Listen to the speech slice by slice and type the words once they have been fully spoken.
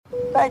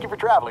Thank you for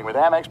traveling with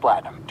Amex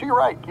Platinum. To your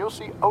right, you'll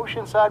see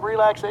oceanside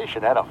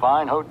relaxation at a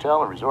fine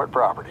hotel and resort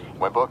property.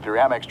 When booked through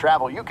Amex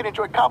Travel, you can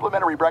enjoy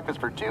complimentary breakfast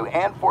for 2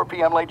 and 4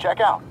 p.m. late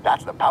checkout.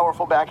 That's the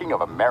powerful backing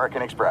of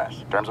American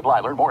Express. Terms apply.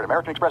 Learn more at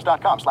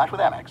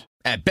americanexpress.com/withAmex.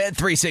 At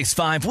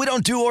Bet365, we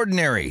don't do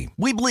ordinary.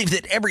 We believe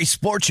that every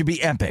sport should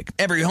be epic.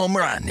 Every home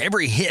run,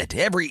 every hit,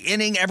 every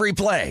inning, every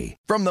play.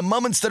 From the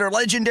moments that are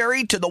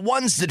legendary to the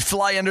ones that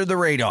fly under the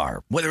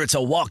radar. Whether it's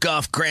a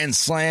walk-off grand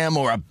slam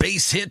or a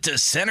base hit to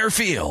center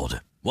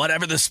field.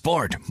 Whatever the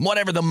sport,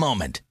 whatever the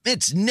moment.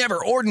 It's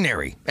never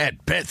ordinary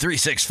at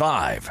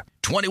Bet365.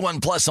 21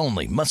 plus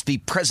only. Must be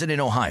present in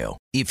Ohio.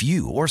 If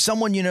you or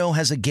someone you know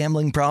has a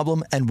gambling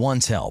problem and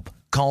wants help,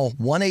 call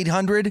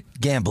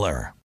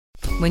 1-800-GAMBLER.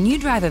 When you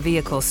drive a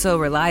vehicle so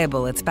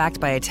reliable it's backed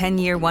by a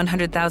 10-year,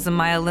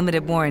 100,000-mile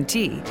limited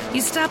warranty,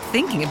 you stop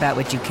thinking about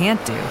what you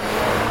can't do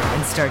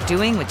and start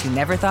doing what you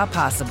never thought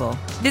possible.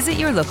 Visit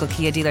your local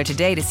Kia dealer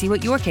today to see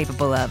what you're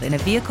capable of in a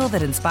vehicle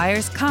that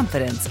inspires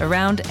confidence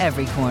around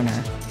every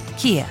corner.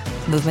 Kia,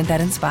 movement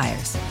that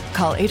inspires.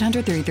 Call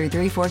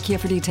 800-333-4KIA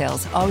for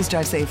details. Always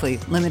drive safely.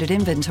 Limited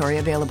inventory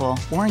available.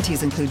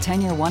 Warranties include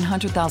 10-year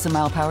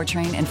 100,000-mile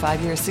powertrain and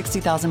 5-year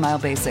 60,000-mile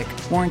basic.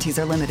 Warranties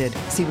are limited.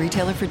 See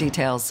retailer for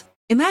details.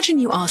 Imagine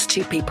you ask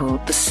two people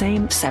the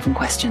same 7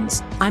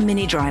 questions. I'm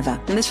Minnie Driver,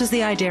 and this was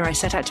the idea I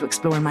set out to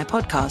explore in my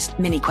podcast,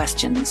 Mini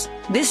Questions.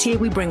 This year,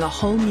 we bring a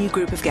whole new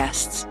group of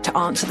guests to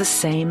answer the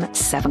same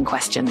 7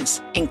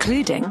 questions,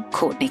 including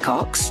Courtney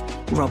Cox,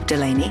 Rob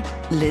Delaney,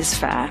 Liz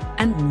Fair,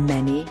 and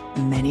many,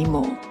 many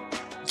more.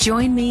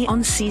 Join me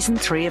on Season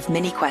 3 of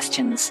Mini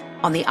Questions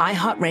on the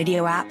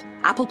iHeartRadio app,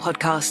 Apple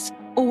Podcasts,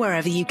 or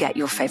wherever you get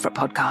your favorite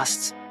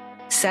podcasts.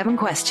 7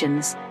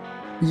 questions,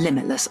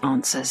 limitless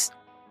answers.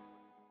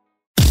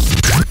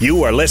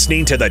 You are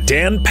listening to The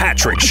Dan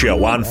Patrick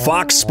Show on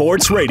Fox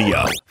Sports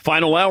Radio.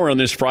 Final hour on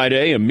this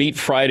Friday, a Meat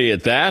Friday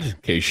at that. In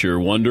case you're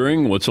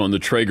wondering, what's on the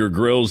Traeger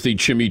grills, the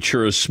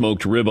chimichurri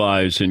smoked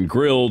ribeyes and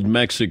grilled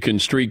Mexican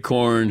street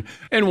corn.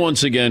 And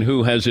once again,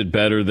 who has it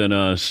better than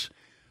us?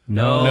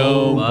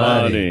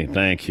 Nobody.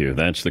 Thank you.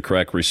 That's the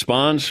correct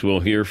response. We'll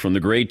hear from the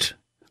great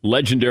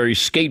legendary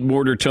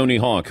skateboarder Tony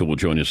Hawk, who will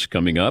join us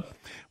coming up.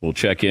 We'll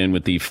check in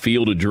with the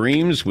Field of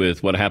Dreams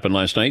with what happened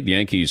last night, the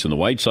Yankees and the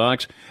White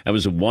Sox. That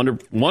was a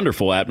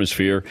wonderful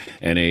atmosphere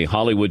and a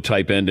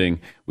Hollywood-type ending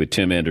with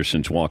Tim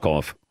Anderson's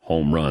walk-off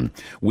home run.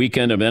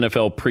 Weekend of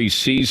NFL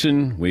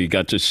preseason. We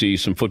got to see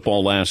some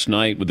football last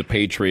night with the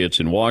Patriots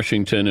in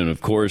Washington. And,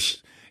 of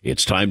course,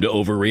 it's time to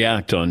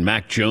overreact on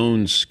Mac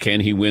Jones.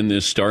 Can he win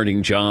this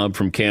starting job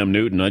from Cam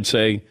Newton? I'd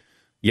say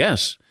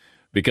yes,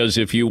 because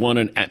if you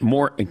want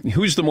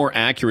who's the more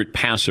accurate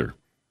passer?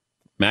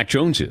 Mac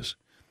Jones is.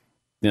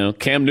 Now,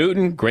 Cam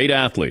Newton, great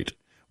athlete,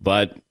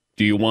 but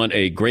do you want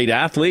a great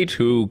athlete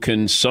who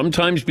can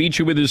sometimes beat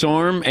you with his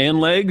arm and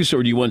legs,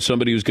 or do you want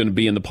somebody who's going to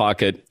be in the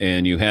pocket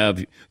and you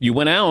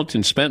went out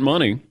and spent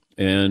money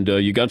and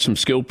you got some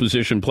skilled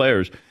position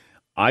players?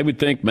 I would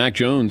think Mac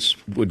Jones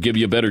would give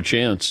you a better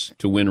chance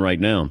to win right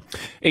now.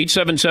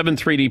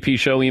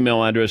 877-3DP-SHOW,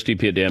 email address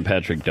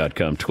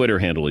dp@danpatrick.com, Twitter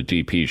handle at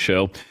DP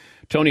Show.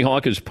 Tony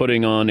Hawk is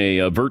putting on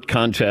a vert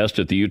contest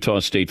at the Utah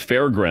State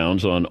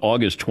Fairgrounds on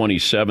August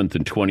 27th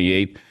and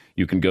 28th.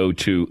 You can go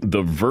to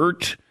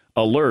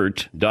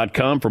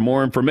thevertalert.com for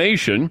more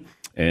information.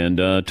 And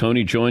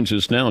Tony joins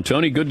us now.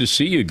 Tony, good to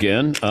see you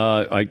again.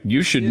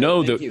 You should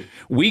know that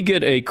we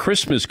get a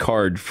Christmas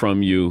card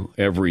from you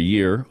every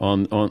year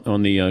on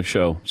the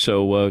show.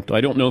 So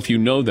I don't know if you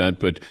know that,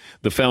 but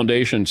the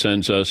foundation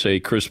sends us a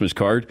Christmas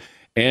card.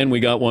 And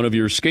we got one of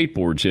your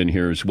skateboards in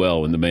here as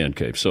well in the man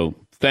cave. So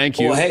thank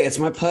you. Well, hey, it's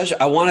my pleasure.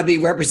 I want to be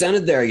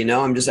represented there. You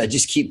know, I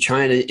just keep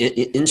trying to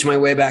inch my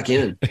way back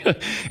in.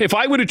 If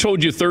I would have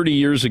told you 30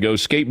 years ago,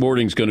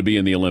 skateboarding is going to be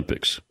in the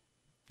Olympics,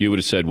 you would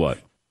have said what?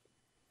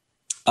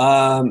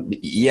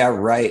 Yeah,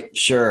 right.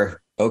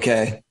 Sure.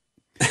 Okay.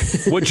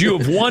 Would you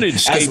have wanted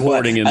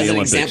skateboarding in the Olympics? As an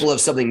example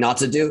of something not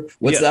to do?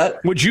 What's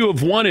that? Would you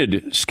have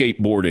wanted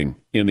skateboarding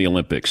in the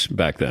Olympics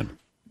back then?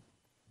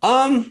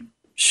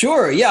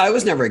 Sure. Yeah, I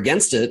was never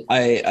against it.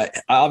 I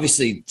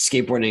obviously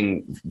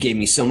skateboarding gave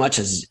me so much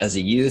as a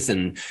youth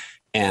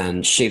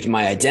and shaped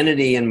my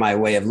identity and my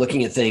way of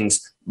looking at things.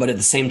 But at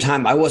the same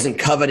time, I wasn't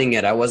coveting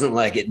it. I wasn't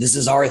like, this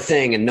is our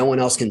thing and no one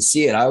else can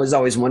see it. I was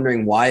always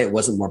wondering why it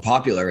wasn't more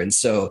popular. And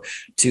so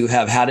to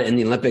have had it in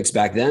the Olympics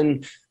back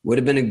then would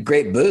have been a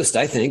great boost,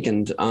 I think.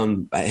 And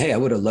hey, I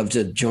would have loved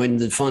to join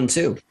the fun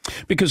too.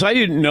 Because I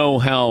didn't know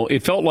how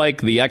it felt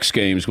like the X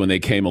Games when they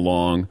came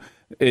along.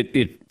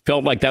 It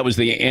felt like that was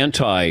the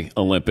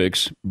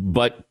anti-Olympics,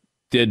 but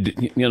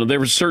there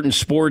were certain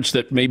sports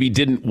that maybe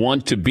didn't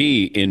want to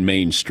be in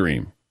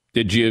mainstream.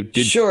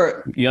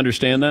 Sure. You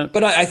understand that?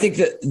 But I think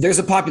that there's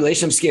a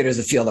population of skaters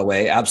that feel that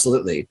way.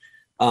 Absolutely.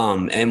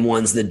 And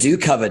ones that do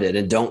covet it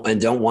and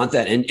don't want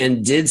that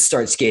and did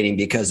start skating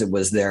because it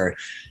was their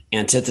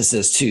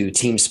antithesis to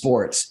team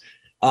sports.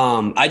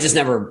 I just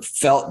never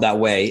felt that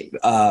way.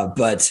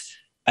 But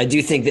I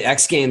do think the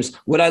X Games,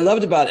 what I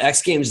loved about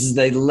X Games is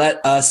they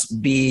let us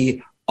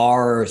be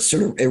our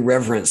sort of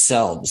irreverent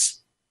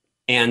selves.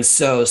 And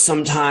so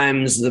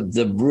sometimes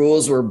the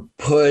rules were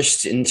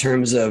pushed in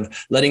terms of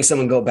letting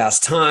someone go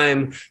past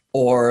time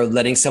or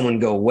letting someone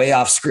go way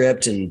off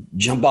script and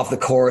jump off the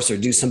course or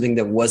do something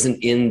that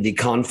wasn't in the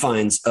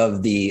confines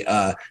of the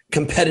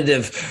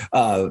competitive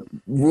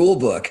rule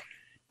book.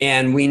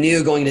 And we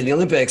knew going to the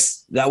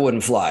Olympics, that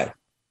wouldn't fly.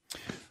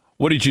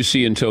 What did you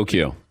see in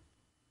Tokyo?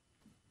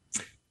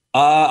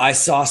 I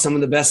saw some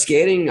of the best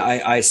skating.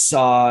 I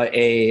saw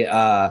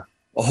a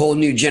whole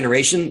new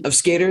generation of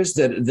skaters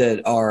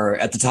that are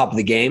at the top of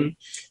the game.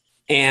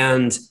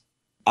 And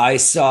I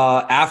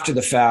saw after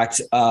the fact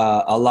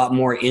a lot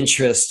more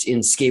interest in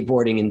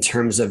skateboarding in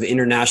terms of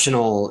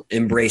international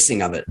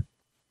embracing of it.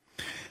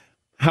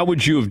 How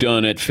would you have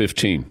done at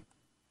 15?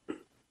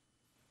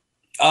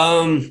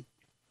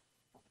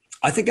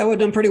 I think I would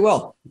have done pretty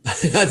well.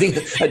 I think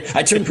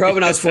I turned pro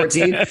when I was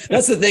 14.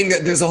 That's the thing.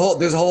 That there's a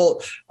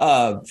whole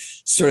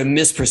sort of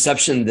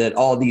misperception that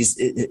all these,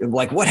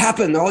 like, what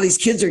happened? All these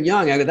kids are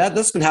young. I go,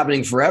 that's been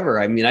happening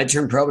forever. I mean, I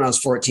turned pro when I was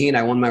 14.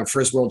 I won my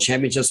first world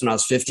championships when I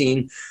was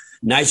 15.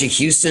 Nigel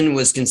Houston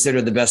was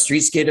considered the best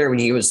street skater when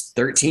he was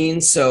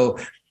 13. So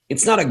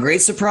it's not a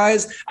great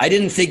surprise. I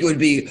didn't think it would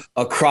be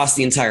across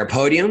the entire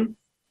podium,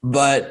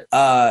 but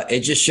it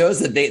just shows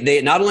that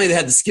they not only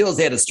had the skills,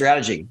 they had a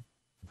strategy.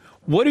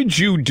 What did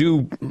you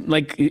do?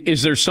 Like,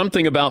 is there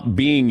something about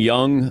being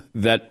young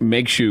that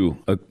makes you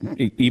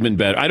even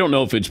better? I don't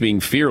know if it's being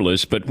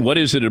fearless, but what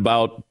is it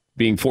about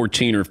being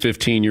 14 or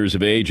 15 years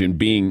of age and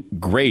being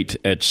great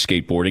at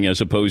skateboarding as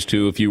opposed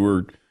to if you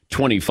were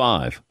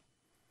 25?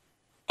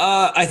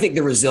 I think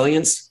the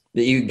resilience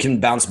that you can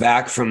bounce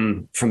back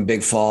from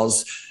big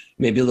falls,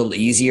 maybe a little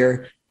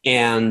easier.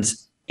 And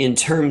in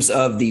terms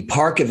of the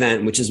park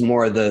event, which is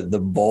more the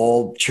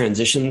bowl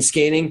transition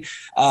skating,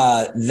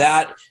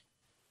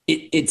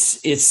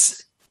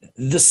 it's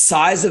the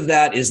size of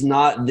that is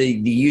not the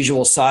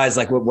usual size.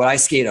 Like what I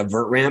skate a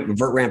vert ramp. A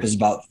vert ramp is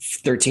about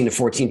 13 to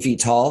 14 feet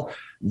tall.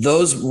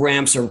 Those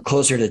ramps are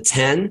closer to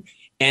 10.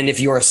 And if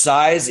your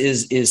size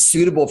is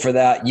suitable for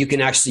that, you can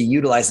actually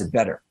utilize it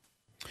better.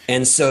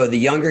 And so the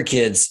younger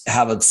kids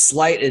have a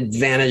slight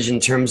advantage in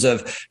terms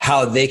of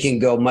how they can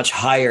go much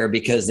higher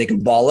because they can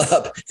ball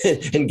up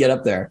and get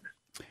up there.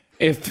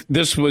 If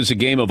this was a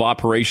game of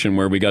Operation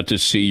where we got to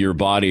see your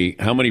body,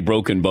 how many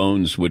broken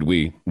bones would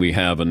we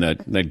have in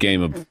that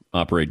game of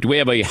Operate? Do we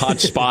have a hot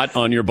spot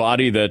on your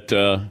body that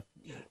a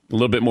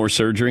little bit more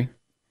surgery?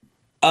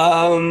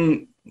 Well,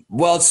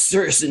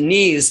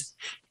 knees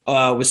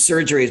with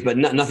surgeries, but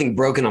nothing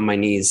broken on my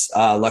knees.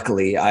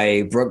 Luckily,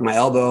 I broke my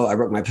elbow, I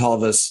broke my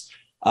pelvis,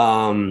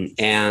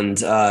 and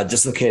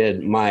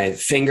dislocated my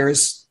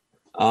fingers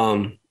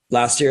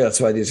last year. That's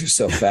why these are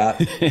so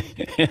fat.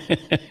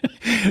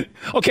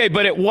 Okay,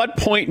 but at what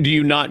point do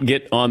you not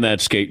get on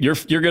that skate?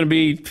 You're going to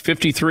be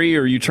 53,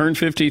 or you turn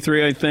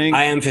 53, I think?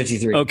 I am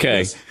 53. Okay,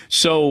 yes.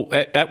 So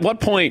at what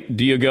point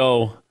do you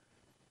go,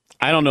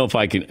 I don't know if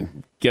I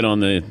can get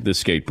on the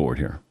skateboard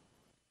here?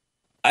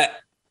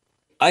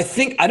 I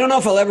think, I don't know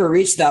if I'll ever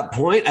reach that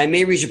point. I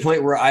may reach a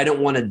point where I don't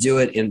want to do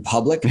it in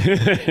public.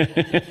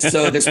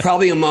 So there's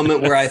probably a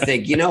moment where I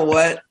think, you know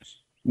what?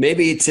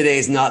 Maybe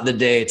today's not the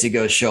day to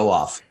go show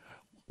off.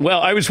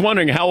 Well, I was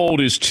wondering how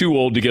old is too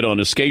old to get on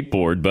a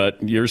skateboard,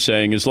 but you're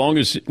saying as long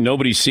as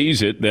nobody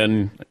sees it,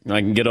 then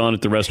I can get on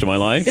it the rest of my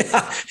life?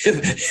 Yeah.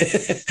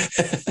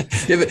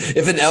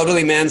 If an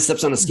elderly man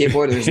steps on a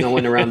skateboard and there's no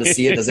one around to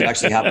see it, does it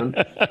actually happen?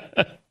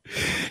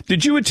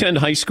 Did you attend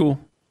high school?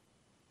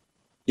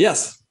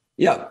 Yes.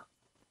 Yeah.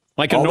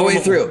 Like all the way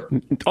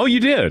through. Oh,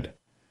 you did?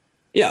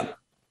 Yeah.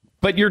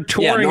 But you're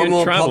touring normal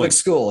and traveling. Public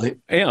school.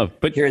 Yeah,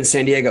 but here in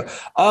San Diego.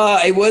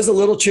 It was a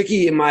little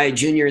tricky in my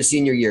junior and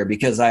senior year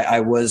because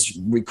I was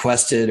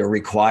requested or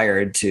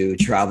required to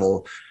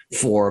travel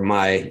for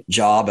my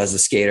job as a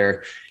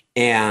skater.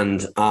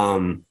 And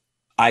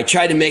I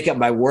tried to make up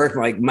my work.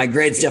 My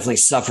grades definitely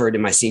suffered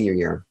in my senior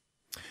year.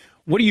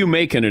 What are you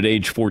making at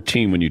age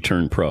 14 when you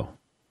turn pro?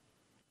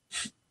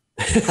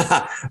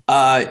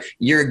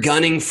 You're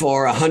gunning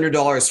for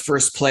 $100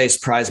 first place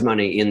prize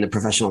money in the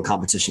professional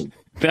competition.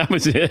 That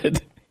was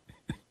it.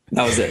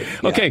 That was it.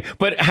 Yeah. Okay,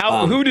 but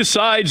who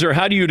decides, or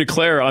how do you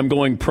declare I'm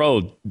going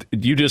pro?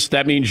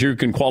 That means you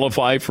can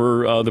qualify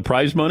for the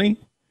prize money?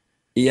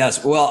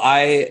 Yes. Well,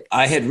 I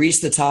had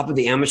reached the top of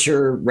the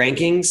amateur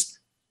rankings,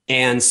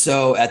 and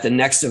so at the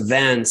next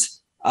event,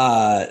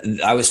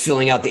 I was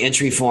filling out the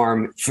entry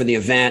form for the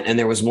event, and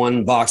there was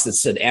one box that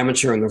said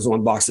amateur, and there was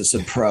one box that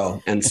said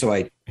pro, and so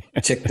I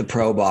ticked the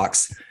pro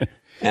box.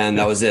 And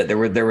that was it. There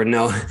were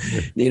no,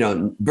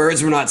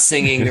 birds were not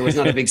singing. There was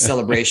not a big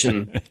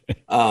celebration.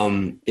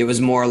 It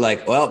was more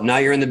like, well, now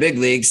you're in the big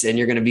leagues and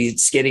you're going to be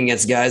skating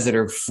against guys that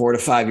are 4 to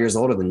 5 years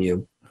older than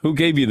you. Who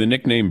gave you the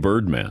nickname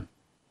Birdman?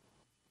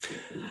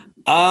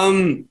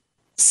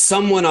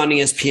 Someone on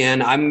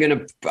ESPN. I'm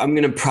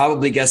gonna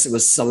probably guess it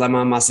was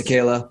Salema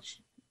Masekela.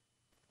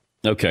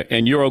 Okay,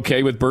 and you're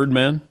okay with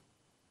Birdman?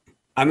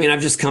 I mean,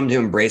 I've just come to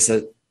embrace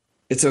it.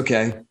 It's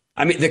okay.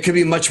 I mean, there could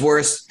be much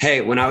worse.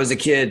 Hey, when I was a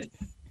kid,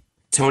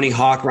 Tony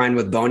Hawk rhymed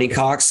with Boney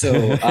Cock,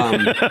 so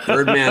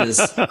Birdman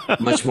is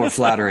much more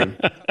flattering.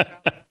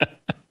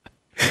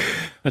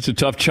 That's a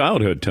tough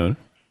childhood, Tony.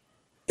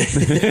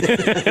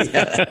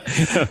 Yeah.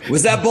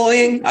 Was that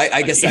bullying?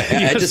 I guess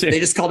they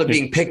just called it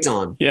being picked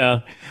on.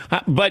 Yeah,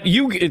 but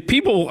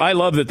I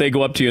love that they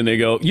go up to you and they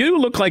go, "You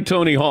look like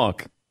Tony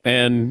Hawk,"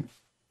 and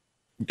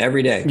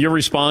every day your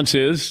response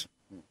is,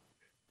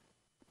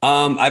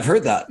 "I've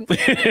heard that."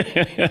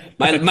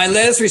 my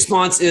latest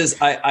response is,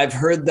 "I've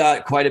heard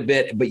that quite a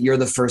bit, but you're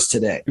the first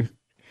today."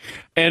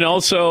 And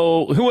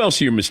also, who else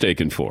are you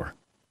mistaken for?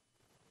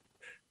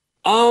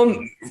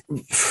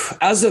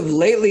 As of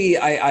lately,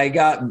 I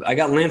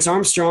got Lance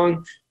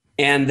Armstrong,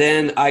 and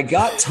then I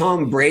got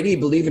Tom Brady,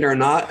 believe it or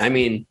not. I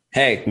mean,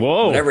 hey,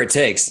 whatever it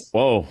takes.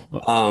 Whoa.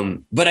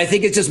 But I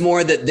think it's just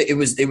more that it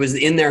was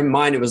in their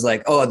mind. It was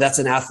like, oh, that's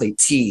an athlete.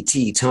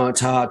 Tom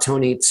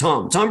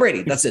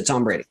Brady. That's it.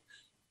 Tom Brady.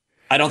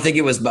 I don't think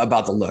it was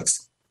about the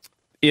looks.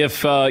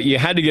 If you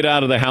had to get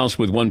out of the house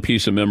with one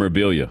piece of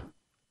memorabilia,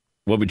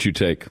 what would you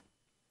take?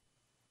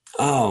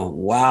 Oh,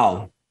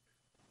 wow.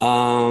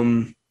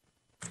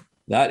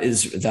 That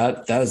is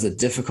a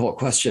difficult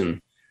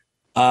question.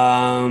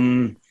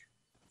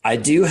 I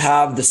do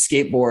have the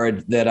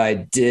skateboard that I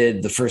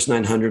did the first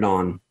 900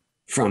 on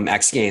from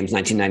X Games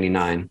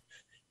 1999.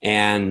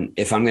 And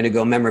if I'm going to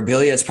go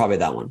memorabilia, it's probably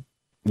that one.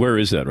 Where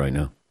is that right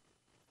now?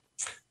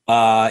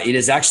 It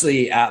is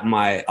actually at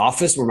my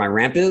office where my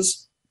ramp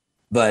is.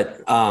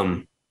 But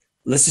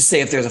let's just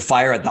say if there's a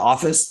fire at the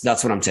office,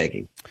 that's what I'm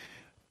taking.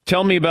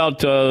 Tell me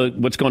about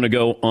what's going to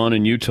go on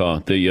in Utah,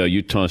 the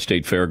Utah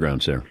State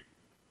Fairgrounds there.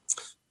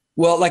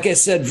 Well, like I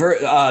said,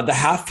 the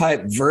half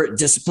pipe vert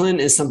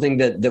discipline is something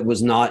that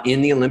was not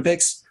in the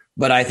Olympics,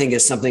 but I think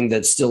is something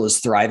that still is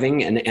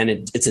thriving. And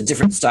it's a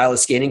different style of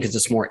skating because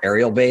it's more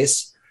aerial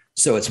based.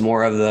 So it's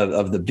more of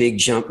the big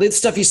jump. It's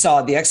stuff you saw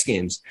at the X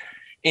Games.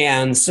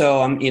 And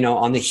so I'm,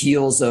 on the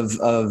heels of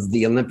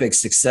the Olympic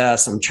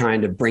success, I'm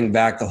trying to bring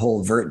back the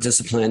whole vert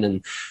discipline.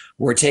 And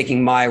we're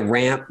taking my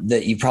ramp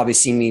that you probably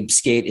see me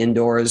skate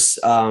indoors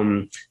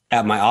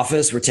at my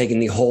office. We're taking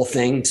the whole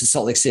thing to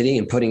Salt Lake City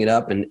and putting it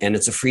up. And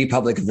it's a free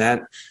public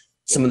event.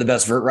 Some of the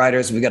best vert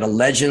riders. We've got a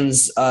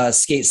Legends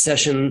skate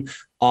session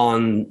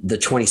on the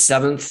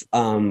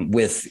 27th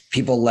with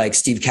people like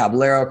Steve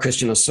Caballero,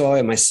 Christian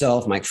Osoy,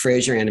 myself, Mike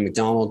Frazier, Andy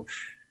McDonald.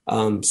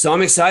 So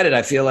I'm excited.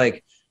 I feel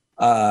like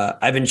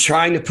I've been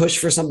trying to push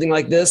for something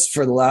like this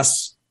for the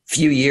last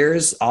few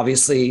years.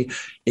 Obviously,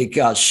 it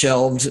got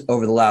shelved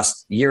over the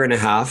last year and a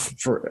half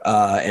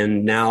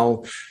and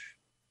now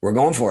we're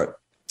going for it.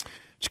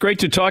 It's great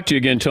to talk to you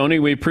again, Tony.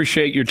 We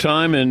appreciate your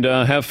time and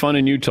have fun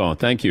in Utah.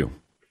 Thank you.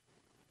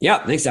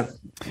 Yeah, thanks, Sam.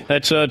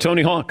 That's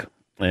Tony Hawk.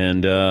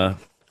 And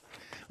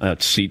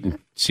Seaton's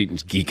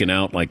geeking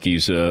out like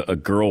he's a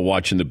girl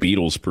watching the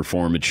Beatles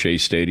perform at Shea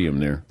Stadium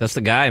there. That's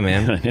the guy,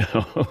 man. I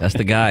know. That's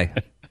the guy.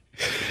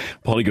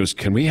 Paulie goes,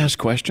 can we ask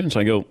questions?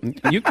 I go,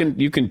 you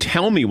can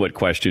tell me what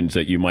questions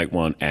that you might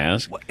want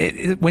asked.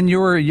 When you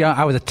were young,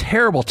 I was a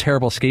terrible,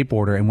 terrible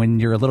skateboarder. And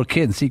when you're a little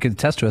kid, and so you can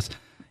attest to us,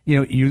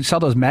 you saw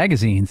those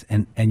magazines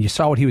and you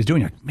saw what he was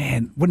doing. You're like,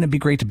 man, wouldn't it be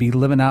great to be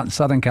living out in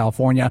Southern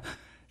California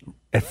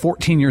at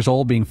 14 years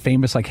old, being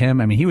famous like him?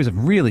 I mean, he was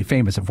really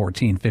famous at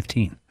 14,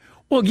 15.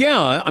 Well,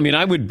 yeah. I mean,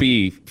 I would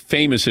be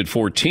famous at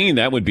 14.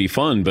 That would be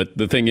fun. But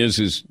the thing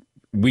is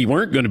we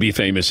weren't going to be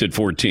famous at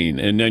 14.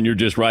 And then you're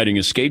just riding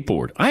a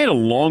skateboard. I had a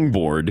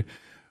longboard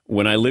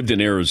when I lived in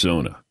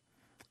Arizona.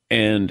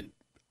 And,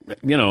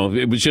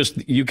 it was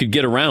just, you could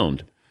get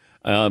around.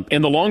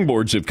 And the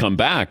longboards have come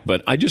back,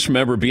 but I just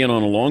remember being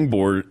on a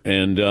longboard,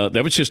 and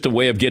that was just a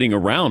way of getting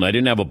around. I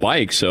didn't have a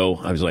bike, so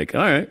I was like,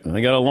 all right,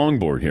 I got a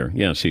longboard here.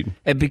 Yeah, see.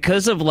 And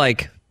because of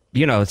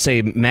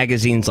say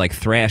magazines like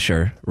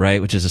Thrasher, right,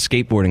 which is a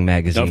skateboarding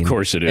magazine. Of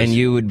course it is. And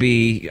you would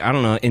be, I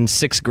don't know, in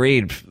 6th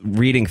grade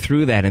reading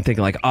through that and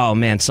thinking like, oh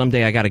man,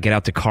 someday I got to get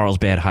out to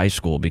Carlsbad High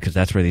School because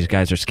that's where these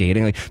guys are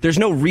skating. Like, there's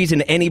no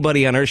reason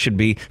anybody on earth should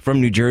be from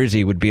New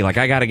Jersey would be like,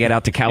 I got to get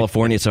out to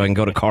California so I can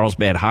go to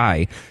Carlsbad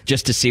High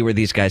just to see where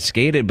these guys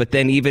skated. But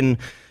then even,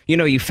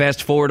 you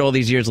fast forward all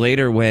these years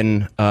later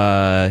when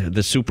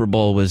the Super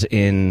Bowl was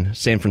in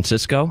San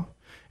Francisco.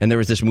 And there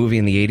was this movie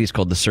in the 80s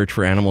called The Search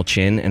for Animal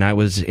Chin, and I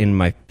was in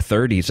my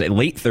 30s,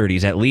 late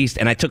 30s at least,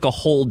 and I took a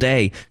whole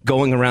day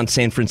going around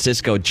San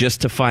Francisco just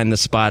to find the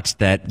spots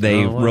that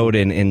they wrote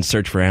in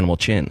Search for Animal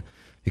Chin,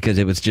 because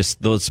it was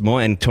just those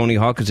and Tony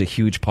Hawk is a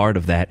huge part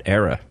of that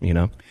era,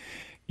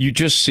 You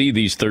just see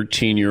these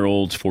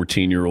 13-year-olds,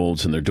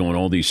 14-year-olds, and they're doing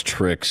all these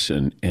tricks,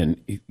 and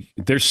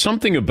there's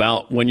something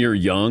about when you're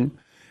young,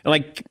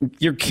 like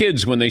your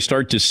kids when they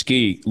start to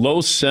ski,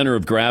 low center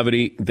of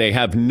gravity, they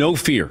have no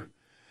fear.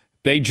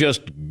 They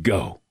just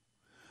go.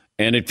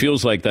 And it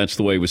feels like that's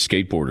the way with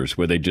skateboarders,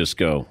 where they just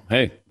go,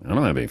 hey, I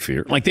don't have any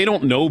fear. Like, they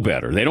don't know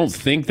better. They don't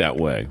think that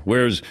way.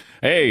 Whereas,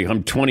 hey,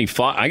 I'm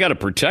 25. I got to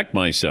protect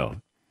myself.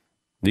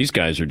 These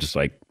guys are just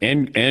like,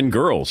 and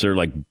girls, they're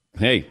like,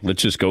 hey,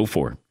 let's just go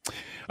for it.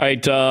 All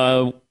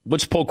right,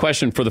 What's the poll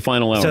question for the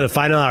final hour? So the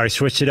final hour, I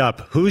switched it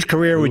up. Whose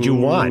career would you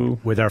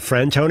want? With our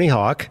friend Tony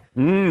Hawk,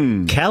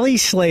 Kelly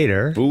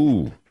Slater,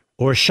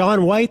 or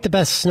Shaun White, the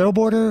best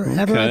snowboarder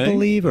ever, I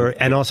believe,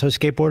 and also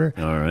skateboarder.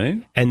 All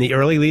right. And the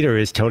early leader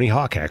is Tony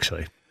Hawk,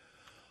 actually.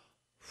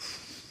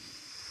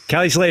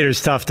 Kelly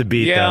Slater's tough to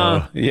beat,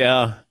 though.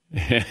 Yeah.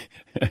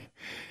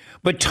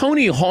 But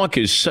Tony Hawk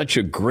is such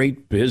a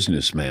great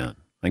businessman.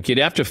 Like, you'd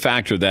have to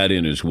factor that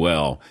in as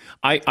well.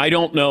 I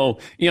don't know,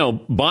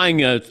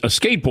 buying a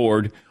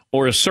skateboard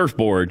or a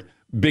surfboard,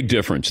 big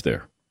difference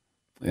there.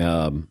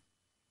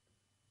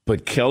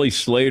 But Kelly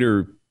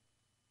Slater,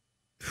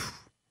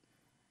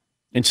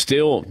 and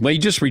still, he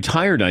just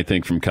retired, I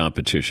think, from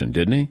competition,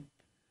 didn't he?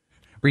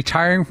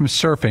 Retiring from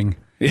surfing.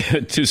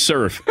 To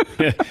surf.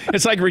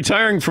 It's like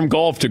retiring from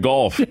golf to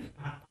golf.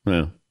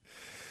 Yeah.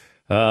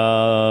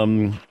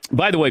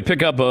 By the way,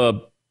 pick up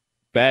a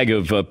bag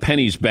of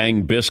Penny's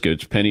Bang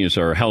biscuits. Penny is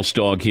our house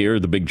dog here,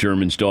 the big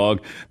German's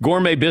dog.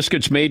 Gourmet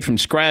biscuits made from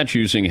scratch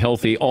using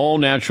healthy,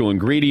 all-natural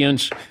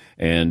ingredients.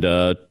 And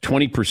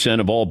 20%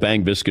 of all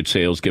Bang biscuit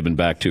sales given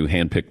back to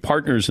hand-picked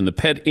partners in the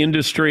pet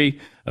industry.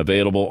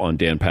 Available on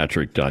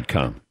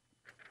danpatrick.com.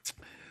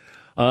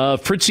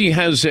 Fritzy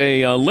has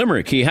a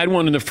limerick. He had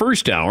one in the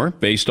first hour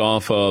based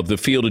off of the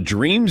Field of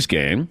Dreams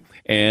game.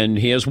 And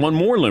he has one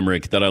more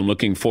limerick that I'm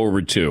looking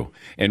forward to.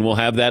 And we'll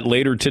have that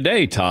later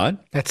today, Todd.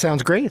 That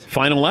sounds great.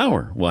 Final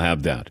hour, we'll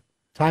have that.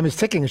 Time is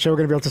ticking. So we're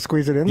going to be able to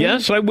squeeze it in there?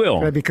 Yes, I will.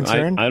 Should I be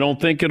concerned? I don't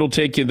think it'll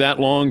take you that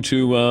long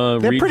to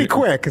They're pretty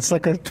quick. It's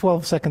like a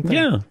 12-second thing.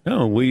 Yeah.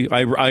 No,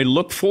 I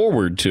look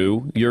forward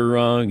to your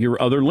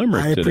other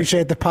limerick I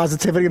appreciate the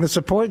positivity and the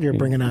support you're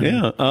bringing out.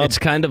 Yeah. It's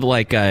kind of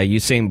like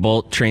Usain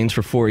Bolt trains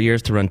for 4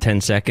 years to run 10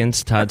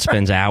 seconds. Todd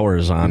spends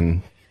hours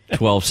on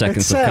 12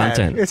 seconds of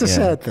content. It's a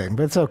sad thing,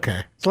 but it's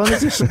okay. As long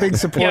as there's some big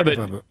support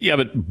of it. Yeah,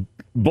 but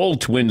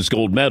Bolt wins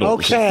gold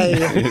medals.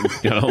 Okay.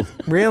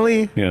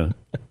 Really? Yeah.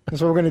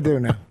 That's what we're going to do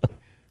now.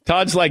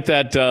 Todd's like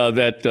that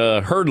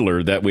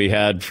hurdler that we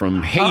had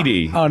from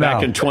Haiti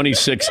back in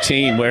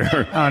 2016. Where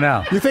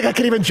You think I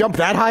could even jump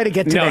that high to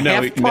get to the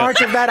half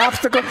part of that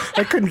obstacle?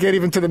 I couldn't get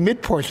even to the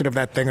mid portion of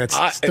that thing that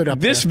stood up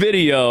This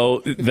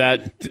video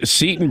that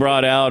Seton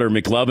brought out, or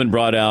McLovin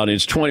brought out,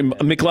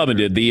 McLovin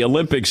did, the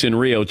Olympics in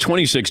Rio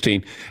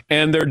 2016,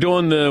 and they're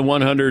doing the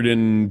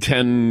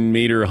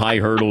 110-meter high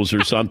hurdles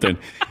or something.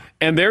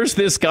 And there's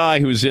this guy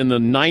who's in the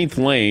 9th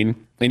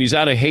lane, and he's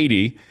out of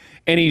Haiti,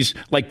 and he's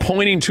like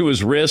pointing to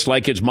his wrist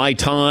like it's my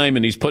time,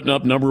 and he's putting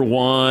up number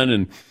 1.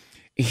 And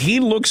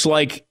he looks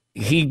like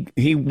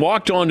he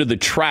walked onto the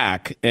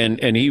track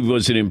and he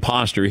was an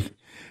imposter.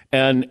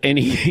 And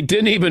he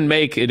didn't even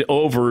make it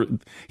over.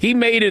 He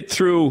made it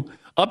through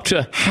up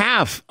to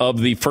half of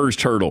the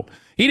first hurdle.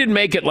 He didn't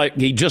make it like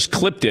he just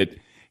clipped it.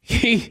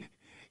 He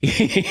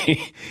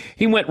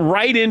went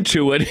right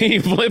into it. He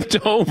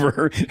flipped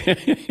over.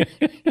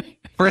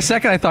 For a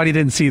second, I thought he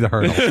didn't see the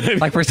hurdles.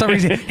 Like, for some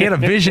reason, he had a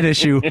vision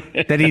issue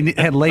that he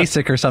had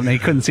LASIK or something. He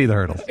couldn't see the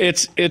hurdles.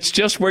 It's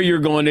just where you're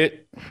going.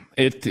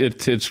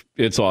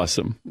 It's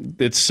awesome.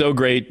 It's so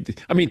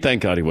great. I mean,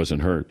 thank God he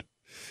wasn't hurt,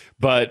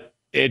 but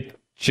it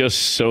just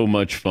so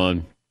much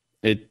fun.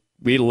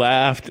 We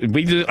laughed.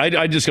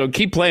 I just go,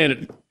 keep playing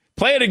it.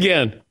 Play it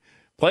again.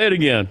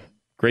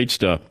 Great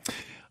stuff.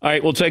 All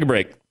right, we'll take a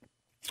break.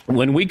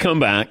 When we come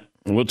back,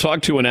 we'll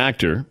talk to an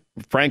actor,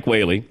 Frank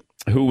Whaley,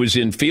 who was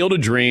in Field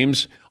of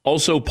Dreams,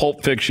 also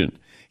Pulp Fiction.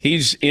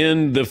 He's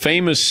in the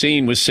famous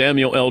scene with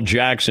Samuel L.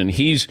 Jackson.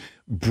 He's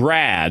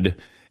Brad,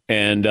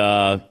 and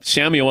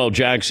Samuel L.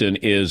 Jackson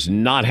is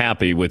not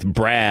happy with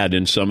Brad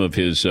and some of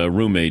his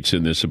roommates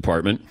in this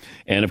apartment.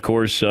 And, of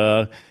course,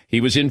 he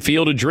was in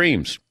Field of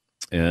Dreams.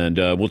 And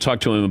we'll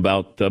talk to him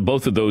about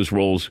both of those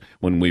roles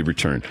when we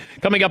return.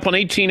 Coming up on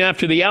 18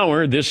 after the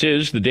hour, this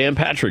is the Dan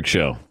Patrick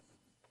Show.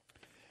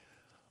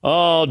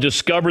 Oh,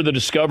 discover the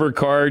Discover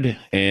card,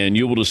 and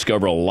you will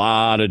discover a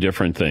lot of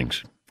different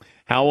things.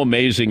 How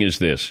amazing is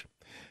this?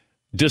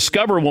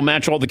 Discover will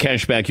match all the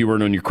cash back you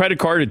earn on your credit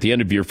card at the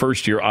end of your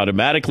first year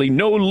automatically.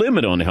 No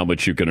limit on how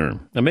much you can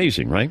earn.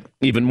 Amazing, right?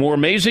 Even more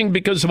amazing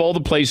because of all the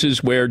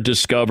places where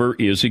Discover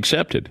is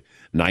accepted.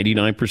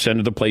 99%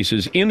 of the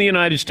places in the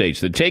United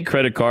States that take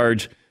credit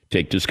cards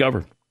take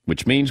Discover.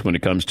 Which means when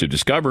it comes to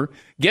Discover,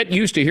 get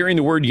used to hearing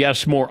the word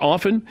yes more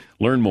often.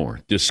 Learn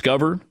more.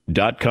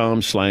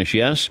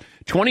 Discover.com/yes.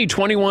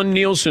 2021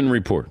 Nielsen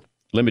Report.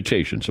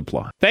 Limitations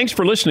apply. Thanks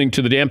for listening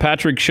to the Dan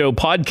Patrick Show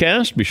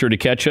podcast. Be sure to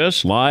catch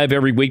us live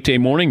every weekday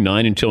morning,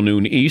 9 until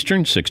noon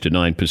Eastern, 6 to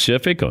 9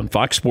 Pacific on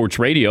Fox Sports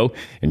Radio.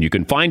 And you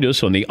can find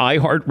us on the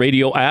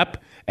iHeartRadio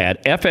app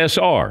at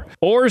FSR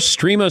or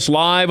stream us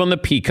live on the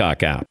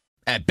Peacock app.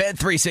 At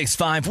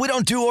Bet365, we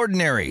don't do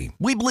ordinary.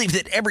 We believe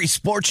that every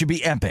sport should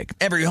be epic.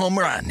 Every home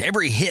run,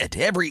 every hit,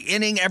 every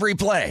inning, every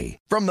play.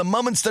 From the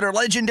moments that are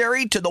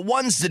legendary to the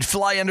ones that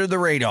fly under the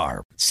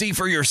radar. See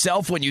for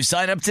yourself when you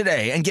sign up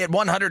today and get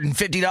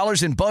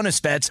 $150 in bonus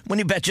bets when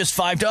you bet just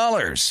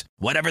 $5.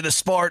 Whatever the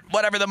sport,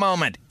 whatever the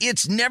moment,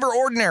 it's never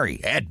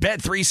ordinary at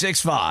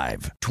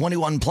Bet365.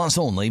 21 plus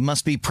only.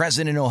 Must be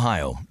present in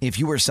Ohio. If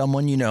you or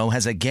someone you know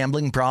has a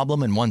gambling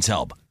problem and wants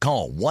help,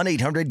 Call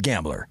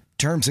 1-800-GAMBLER.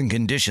 Terms and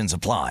conditions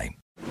apply.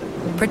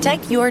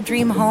 Protect your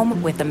dream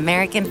home with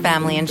American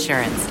Family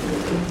Insurance.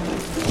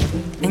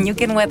 And you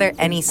can weather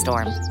any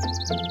storm.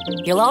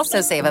 You'll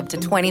also save up to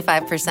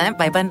 25%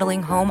 by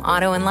bundling home,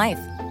 auto, and life.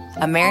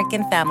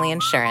 American Family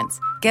Insurance.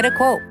 Get a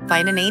quote.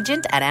 Find an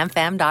agent at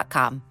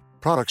amfam.com.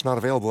 Products not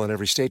available in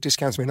every state.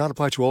 Discounts may not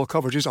apply to all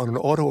coverages on an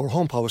auto or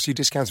home policy.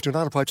 Discounts do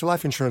not apply to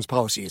life insurance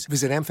policies.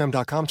 Visit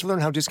amfam.com to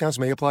learn how discounts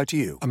may apply to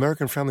you.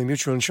 American Family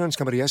Mutual Insurance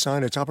Company, SI,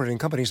 and its operating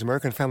companies,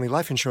 American Family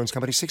Life Insurance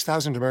Company,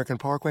 6000 American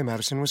Parkway,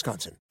 Madison,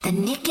 Wisconsin. The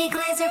Nikki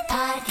Glaser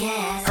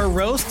Podcast. Her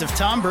roast of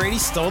Tom Brady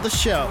stole the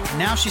show.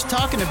 Now she's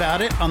talking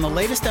about it on the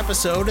latest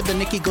episode of the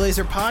Nikki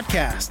Glaser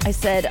Podcast. I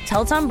said,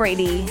 tell Tom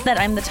Brady that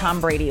I'm the Tom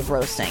Brady of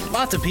roasting.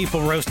 Lots of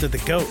people roasted the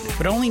GOAT,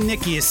 but only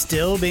Nikki is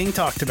still being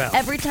talked about.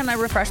 Every time I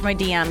refresh my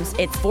DMs,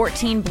 it's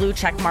 14 blue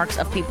check marks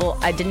of people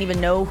I didn't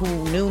even know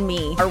who knew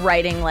me are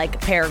writing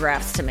like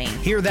paragraphs to me.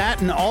 Hear that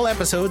in all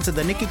episodes of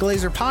the Nikki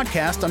Glaser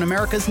Podcast on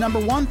America's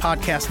 #1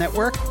 podcast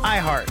network,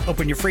 iHeart.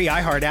 Open your free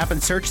iHeart app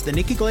and search the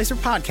Nikki Glaser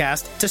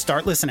Podcast to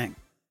start listening.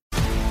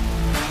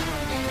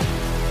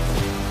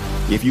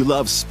 If you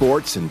love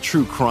sports and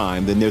true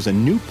crime, then there's a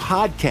new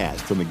podcast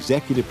from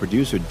executive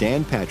producer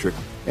Dan Patrick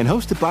and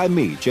hosted by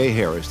me, Jay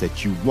Harris,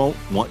 that you won't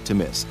want to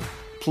miss.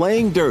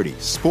 Playing Dirty: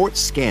 Sports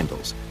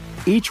Scandals.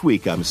 Each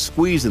week, I'm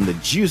squeezing the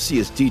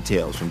juiciest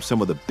details from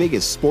some of the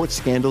biggest sports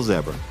scandals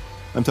ever.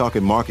 I'm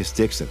talking Marcus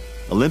Dixon,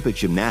 Olympic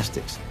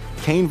gymnastics,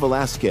 Cain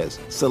Velasquez,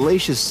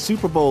 salacious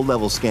Super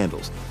Bowl-level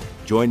scandals.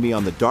 Join me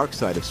on the dark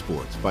side of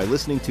sports by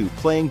listening to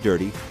Playing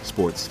Dirty: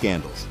 Sports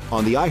Scandals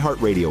on the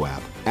iHeartRadio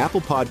app,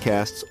 Apple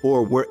Podcasts,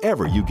 or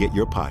wherever you get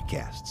your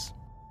podcasts.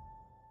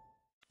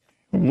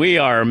 We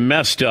are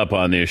messed up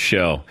on this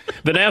show.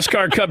 The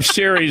NASCAR Cup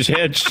Series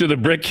heads to the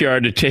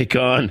Brickyard to take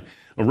on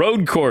a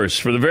road course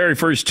for the very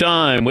first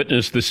time.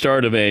 Witness the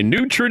start of a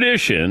new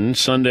tradition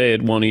Sunday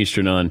at 1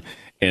 Eastern on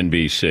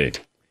NBC.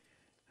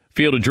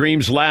 Field of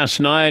Dreams last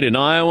night in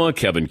Iowa.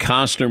 Kevin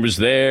Costner was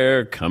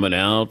there coming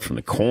out from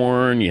the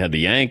corn. You had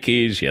the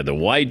Yankees. You had the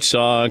White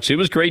Sox. It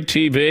was great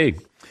TV.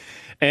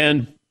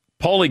 And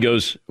Paulie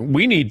goes,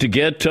 we need to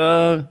get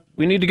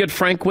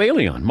Frank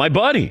Whaley on, my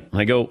buddy.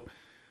 I go,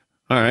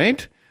 all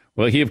right.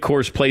 Well, he, of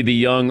course, played the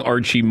young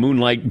Archie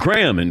Moonlight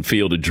Graham in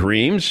Field of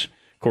Dreams.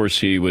 Of course,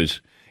 he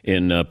was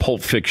in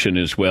Pulp Fiction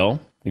as well.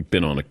 You've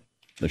been on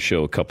the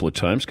show a couple of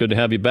times. Good to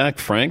have you back,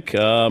 Frank.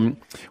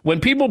 When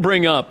people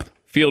bring up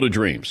Field of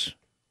Dreams,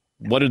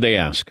 what did they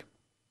ask?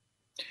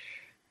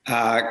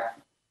 Can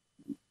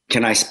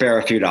I spare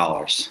a few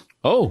dollars?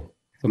 Oh,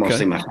 okay.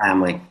 Mostly my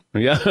family.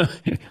 Yeah.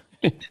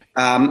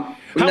 How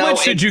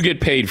much did you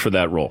get paid for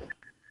that role?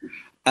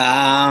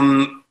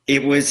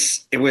 It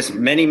was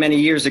many, many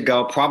years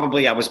ago.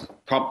 Probably I was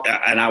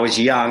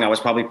young. I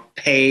was probably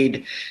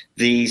paid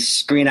the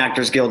Screen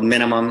Actors Guild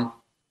minimum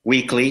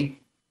weekly,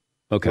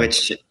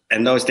 which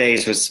in those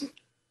days was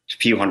a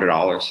few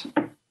 $100s.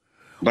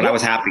 But I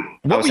was happy.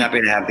 I was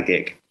happy to have the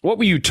gig. What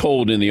were you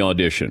told in the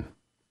audition?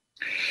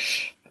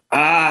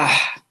 I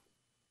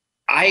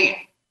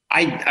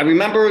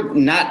remember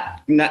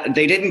not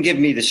they didn't give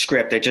me the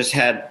script. They just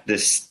had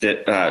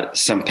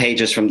some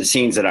pages from the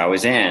scenes that I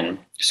was in.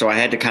 So I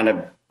had to kind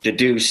of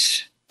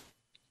deduce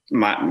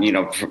myself,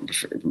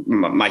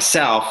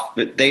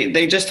 but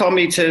they just told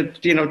me to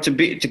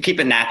keep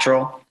it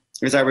natural,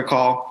 as I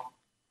recall.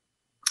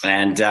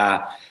 And,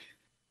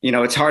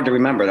 it's hard to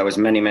remember. That was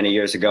many, many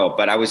years ago,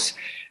 but a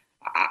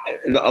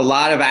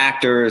lot of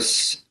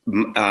actors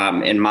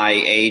in my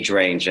age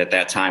range at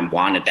that time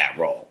wanted that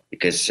role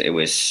because it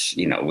was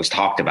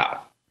talked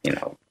about,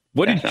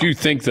 What did you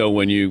think, though,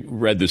 when you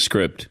read the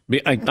script?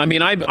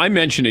 I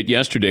mentioned it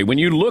yesterday. When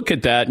you look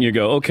at that and you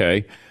go,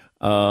 okay,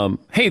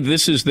 hey,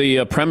 this is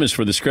the premise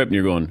for the script, and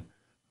you're going,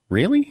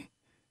 really?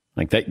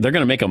 Like they're going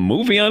to make a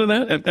movie out of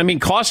that? I mean,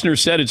 Costner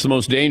said it's the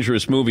most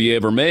dangerous movie he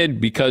ever made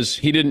because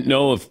he didn't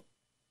know if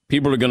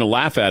people are going to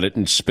laugh at it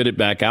and spit it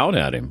back out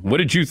at him. What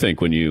did you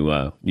think when you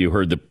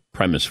heard the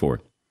premise for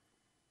it?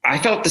 I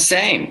felt the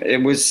same.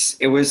 It was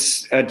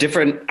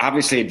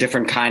obviously a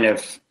different kind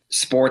of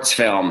sports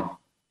film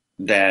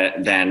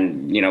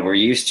than we're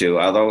used to.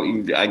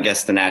 Although I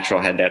guess The Natural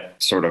had that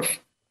sort of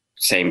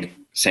same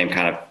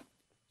kind of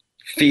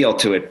feel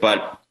to it,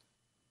 but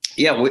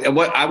yeah,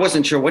 I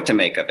wasn't sure what to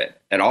make of it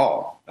at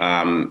all.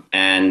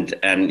 And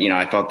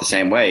I felt the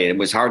same way. It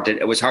was hard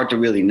to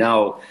really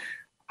know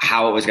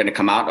how it was going to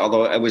come out,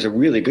 although it was a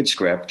really good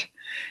script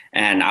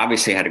and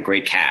obviously had a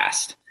great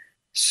cast.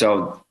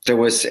 So there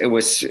was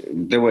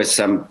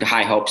some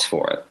high hopes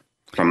for it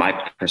from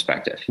my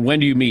perspective. When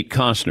do you meet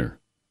Costner?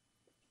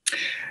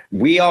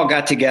 We all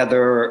got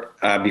together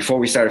before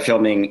we started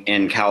filming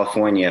in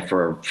California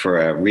for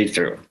a read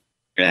through.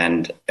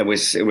 And it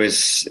was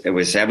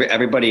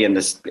everybody in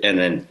this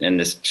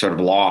sort of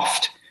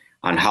loft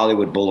on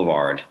Hollywood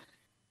Boulevard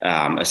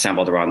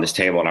assembled around this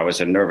table, and I was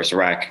a nervous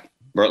wreck.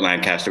 Burt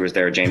Lancaster was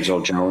there, James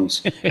Earl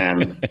Jones,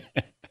 and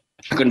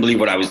I couldn't believe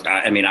what I was.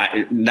 I mean,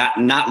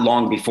 not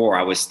long before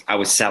I was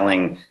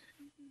selling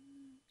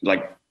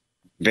like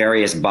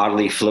various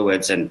bodily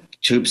fluids and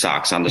tube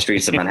socks on the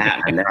streets of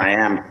Manhattan. And there I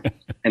am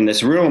in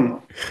this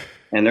room,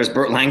 and there's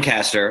Burt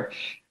Lancaster,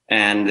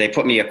 and they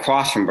put me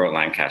across from Burt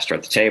Lancaster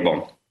at the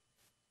table.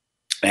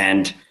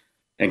 And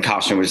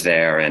Costner was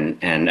there,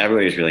 and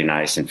everybody was really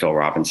nice, and Phil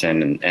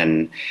Robinson,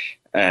 and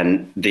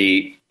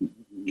the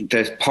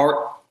part,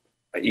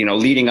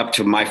 leading up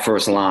to my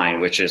first line,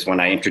 which is when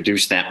I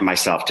introduced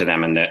myself to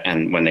them,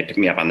 and when they picked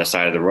me up on the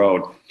side of the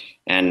road,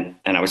 and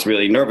I was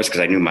really nervous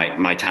because I knew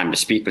my time to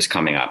speak was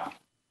coming up,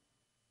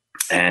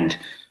 and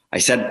I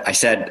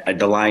said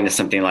the line is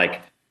something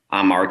like,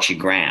 "I'm Archie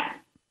Graham,"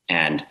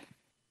 and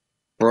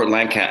Burt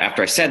Lancaster.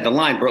 After I said the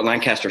line, Burt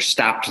Lancaster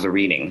stopped the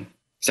reading.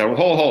 Said,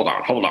 well, hold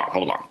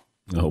on.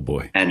 Oh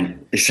boy!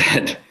 And he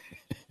said,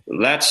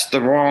 "That's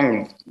the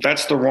wrong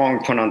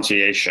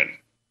pronunciation."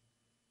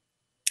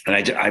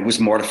 And I was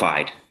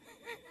mortified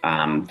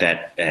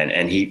that,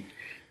 and he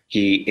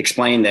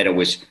explained that it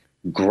was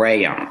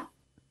Graham,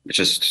 which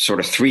is sort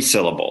of 3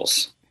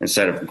 syllables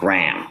instead of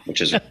Graham,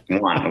 which is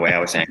 1. The way I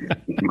was saying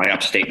my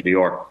upstate New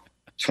York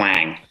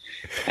twang,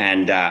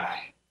 and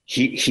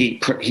he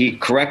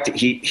corrected.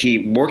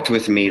 He worked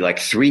with me like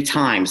 3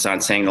 times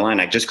on saying the line.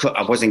 I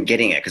wasn't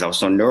getting it because I was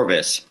so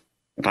nervous.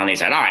 And finally, he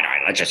said, all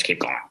right, let's just keep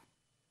going.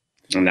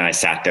 And then I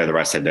sat there the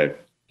rest of the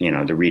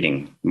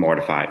reading,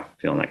 mortified,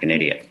 feeling like an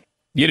idiot.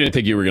 You didn't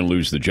think you were going to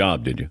lose the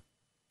job, did you?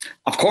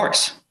 Of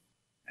course.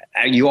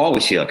 You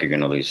always feel like you're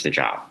going to lose the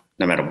job,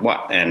 no matter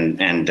what.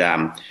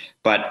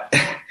 But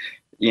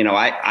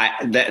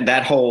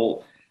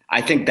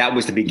I think that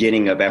was the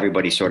beginning of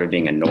everybody sort of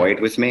being annoyed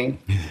with me.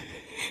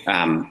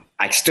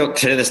 I still,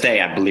 to this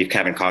day, I believe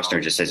Kevin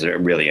Costner just is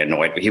really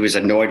annoyed. He was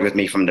annoyed with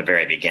me from the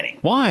very beginning.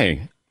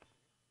 Why?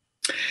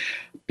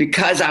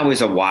 Because I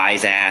was a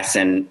wise ass,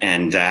 you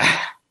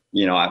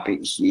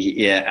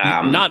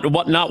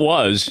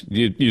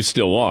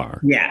still are.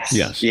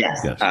 Yes.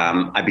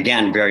 I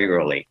began very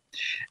early,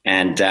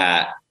 and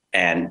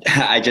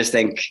I just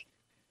think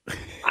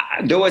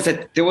there was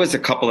a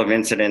couple of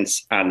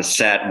incidents on the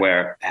set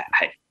where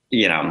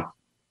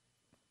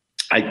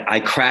I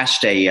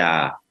crashed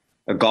a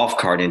golf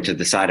cart into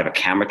the side of a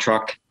camera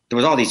truck. There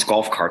was all these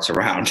golf carts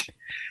around,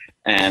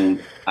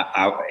 and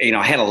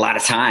I had a lot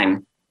of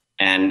time.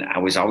 And I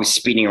was always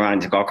speeding around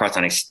into golf carts,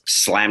 and I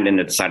slammed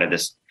into the side of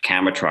this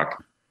camera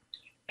truck.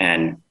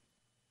 And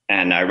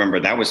I remember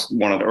that was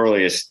one of the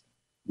earliest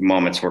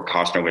moments where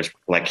Costner was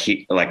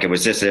it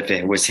was as if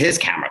it was his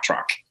camera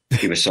truck.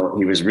 He was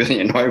really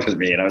annoyed with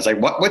me. And I was like,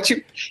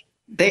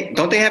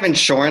 don't they have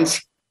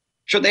insurance?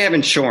 Should they have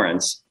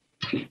insurance?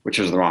 Which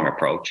was the wrong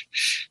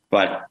approach.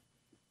 But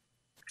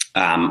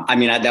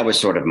that was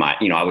sort of my,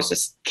 I was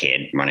this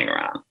kid running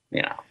around,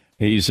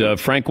 He's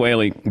Frank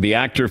Whaley, the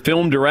actor,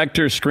 film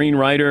director,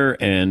 screenwriter,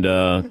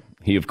 and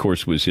he, of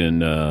course, was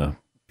in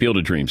Field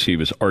of Dreams. He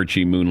was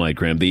Archie Moonlight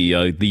Graham,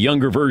 the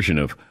younger version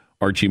of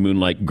Archie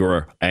Moonlight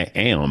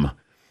Graham.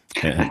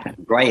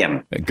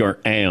 Graham.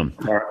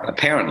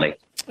 Apparently.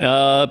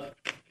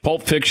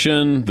 Pulp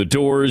Fiction, The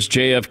Doors,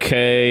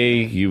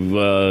 JFK.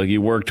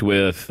 You worked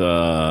with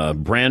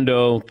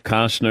Brando,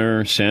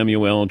 Costner,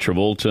 Samuel,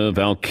 Travolta,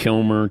 Val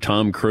Kilmer,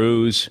 Tom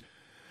Cruise.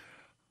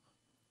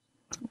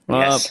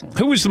 Yes.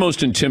 Who was the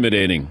most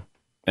intimidating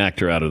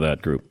actor out of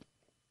that group?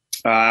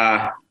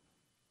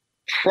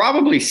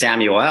 Probably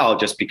Samuel,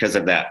 just because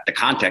of the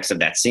context of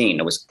that scene.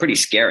 It was pretty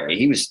scary.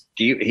 He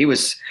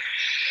was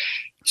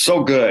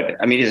so good.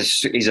 I mean,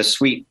 he's a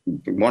sweet,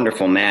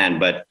 wonderful man,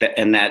 but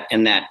in that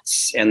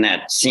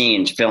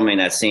scene, filming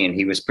that scene,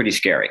 he was pretty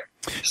scary.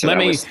 So let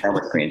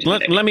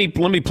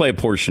me play a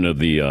portion of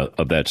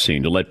that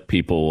scene to let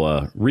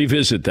people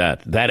revisit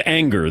that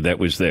anger that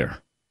was there.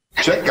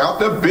 Check out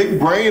the big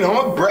brain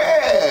on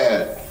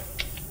Brad.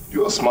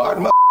 You're a smart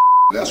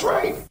That's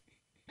right.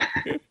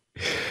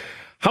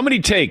 How many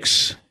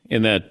takes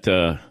in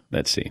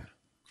that scene?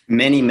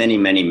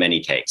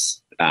 Many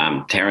takes.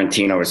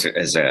 Tarantino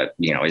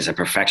is a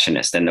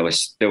perfectionist, and it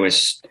was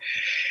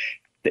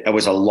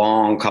a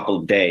long couple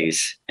of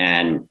days,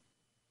 and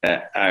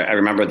I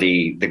remember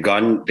the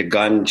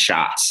gun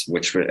shots,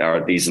 which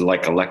are these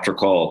like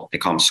electrical, they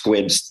call them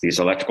squibs, these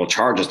electrical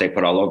charges they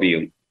put all over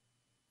you.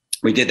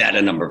 We did that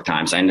a number of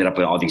times. I ended up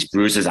with all these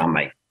bruises on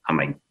my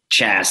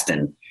chest,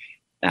 and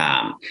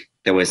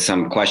there was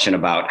some question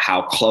about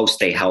how close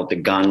they held the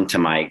gun to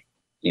my,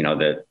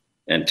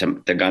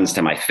 the guns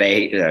to my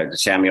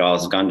face,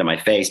 Samuel's gun to my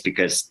face,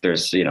 because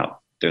there's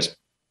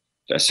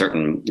a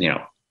certain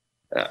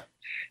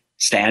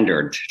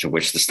standard to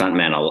which the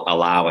stuntmen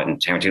allow it. And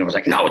Tarantino was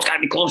like, no, it's got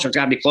to be closer. It's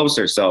got to be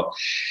closer. So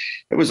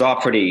it was all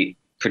pretty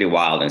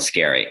wild and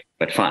scary,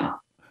 but fun.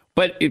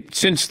 But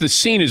since the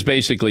scene is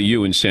basically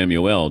you and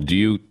Samuel, do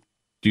you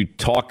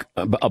talk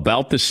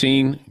about the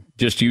scene,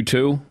 just you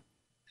two?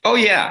 Oh,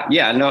 yeah.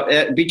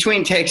 No,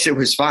 between takes, it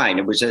was fine.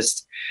 It was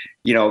just,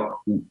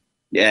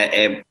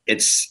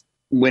 it's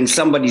when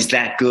somebody's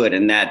that good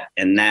and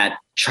that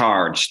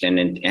charged and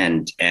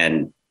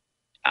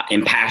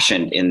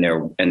impassioned in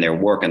their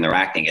work and their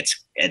acting.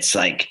 It's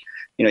like,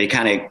 you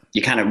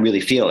kind of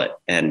really feel it.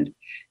 And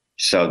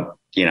so,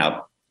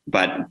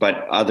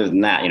 but other than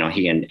that,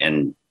 he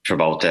and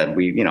Travolta.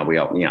 We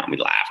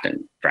laughed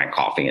and drank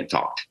coffee and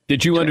talked.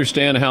 Did you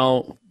understand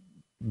how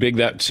big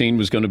that scene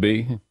was going to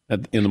be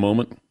in the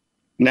moment?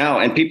 No,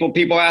 and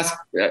people ask,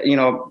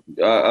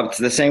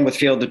 the same with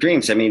Field of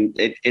Dreams. I mean,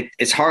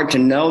 it's hard to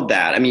know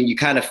that. I mean, you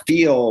kind of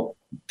feel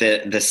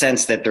the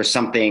sense that there's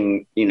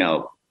something,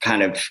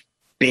 kind of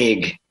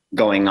big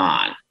going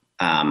on,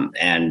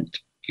 and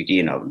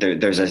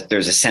there's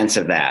a sense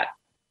of that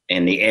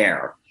in the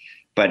air,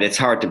 but it's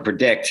hard to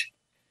predict.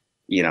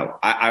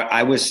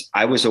 I was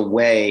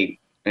away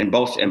in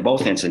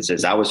both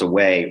instances. I was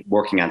away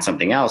working on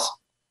something else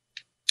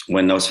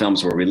when those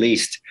films were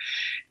released.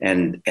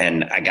 And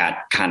I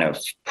got kind of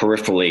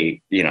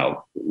peripherally,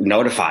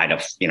 notified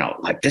of,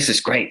 like, this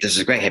is great.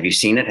 Have you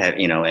seen it?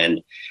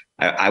 And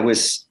I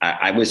was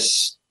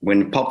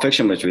when Pulp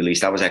Fiction was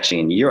released, I was actually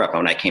in Europe.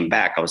 When I came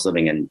back, I was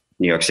living in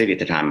New York City at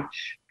the time.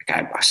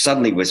 I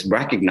suddenly was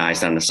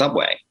recognized on the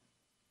subway.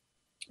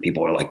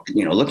 People were like,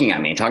 looking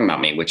at me and talking about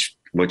me, which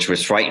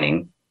was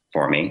frightening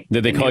for me.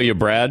 Did they call you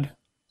Brad?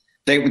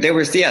 They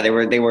were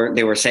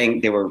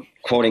saying, they were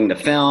quoting the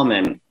film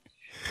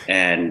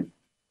and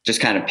just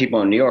kind of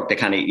people in New York, they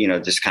kind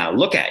of, just kind of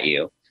look at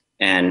you,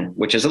 and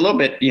which is a little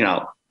bit,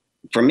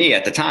 for me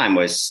at the time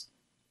was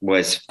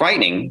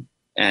frightening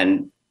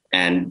and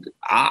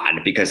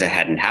odd because it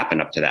hadn't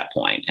happened up to that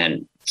point.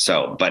 And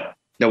so, but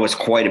there was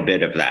quite a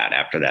bit of that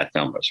after that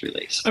film was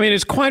released. I mean,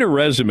 it's quite a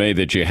resume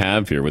that you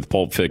have here with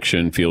Pulp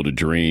Fiction, Field of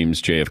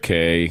Dreams,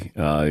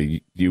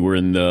 JFK. You were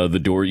in the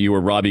Door. You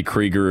were Robbie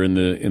Krieger in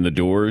the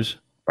Doors.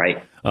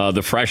 Right.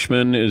 The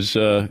Freshman is,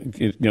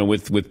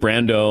 with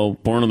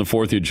Brando, Born on the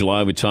 4th of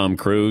July with Tom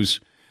Cruise.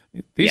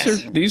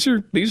 These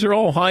are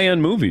all high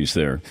end movies.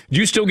 There. Do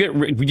you still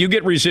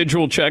get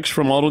residual checks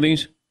from all of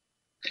these?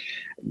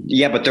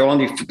 Yeah, but they're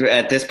only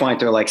at this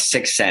point they're like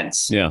 6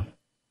 cents. Yeah.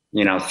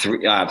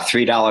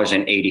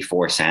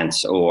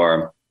 $3.84,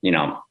 or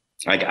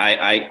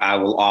I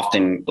will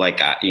often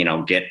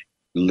get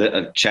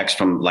checks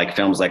from like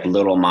films like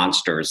Little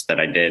Monsters that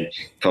I did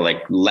for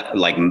like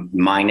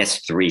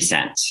minus 3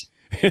 cents.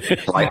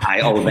 So I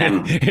owe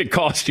them. It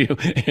cost you.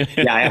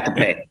 Yeah, I have to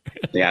pay.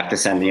 You have to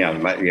send.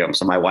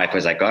 So my wife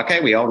was like, "Okay,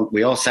 we owe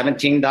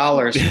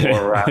 $17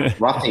 for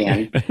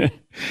Ruffian."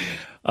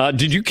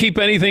 Did you keep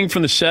anything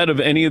from the set of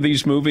any of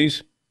these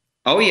movies?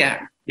 Oh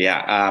yeah.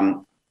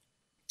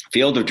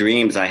 Field of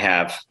Dreams. I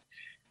have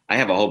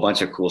a whole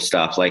bunch of cool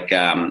stuff. Like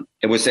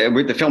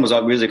the film was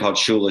originally called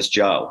Shoeless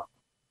Joe.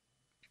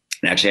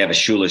 I actually have a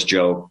Shoeless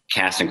Joe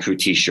cast and crew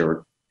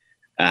T-shirt.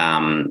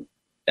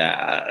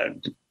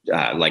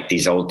 Like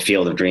these old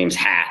Field of Dreams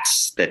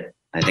hats that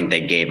I think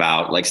they gave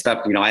out, like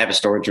stuff. I have a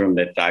storage room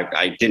that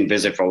I didn't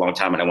visit for a long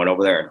time, and I went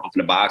over there and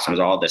opened a box, and it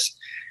was all this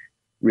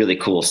really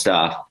cool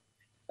stuff.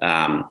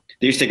 They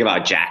used to give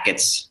out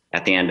jackets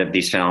at the end of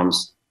these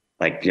films,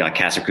 like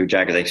cast and crew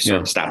jackets. They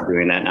sort of stopped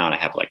doing that now, and I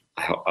have like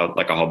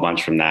a whole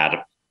bunch from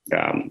that.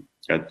 A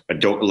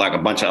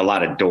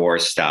lot of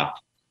Doors stuff.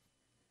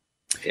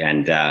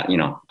 And, I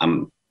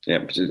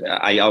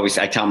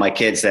tell my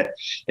kids that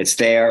it's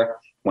there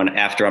when,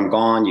 after I'm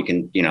gone, you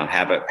can,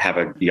 have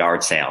a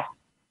yard sale.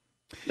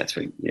 That's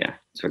what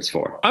it's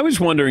for. I was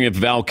wondering if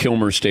Val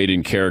Kilmer stayed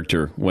in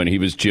character when he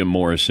was Jim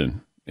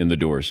Morrison in The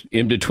Doors.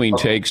 In between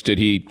takes, did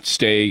he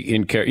stay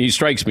in character? He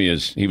strikes me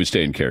as he would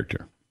stay in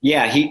character.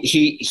 Yeah,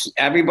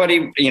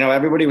 everybody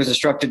was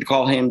instructed to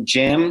call him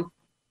Jim.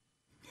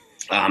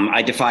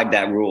 I defied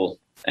that rule.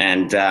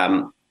 And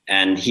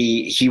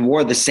he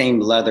wore the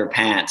same leather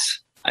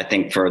pants, I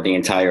think, for the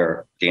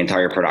entire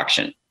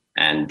production.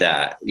 And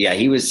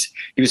he was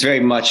very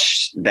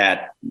much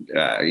that.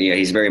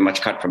 He's very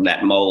much cut from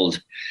that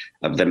mold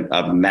of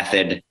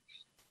method,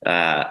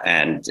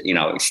 and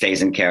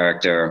stays in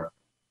character,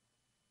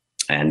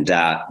 and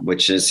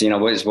which is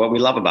what we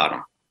love about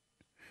him.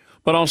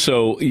 But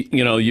also,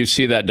 you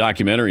see that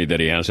documentary that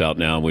he has out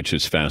now, which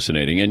is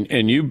fascinating,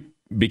 and you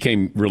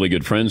became really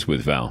good friends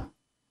with Val.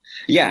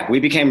 Yeah, we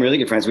became really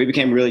good friends. We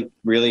became really,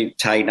 really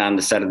tight on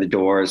the set of The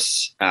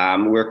Doors.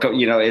 It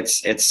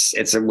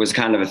was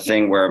kind of a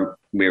thing where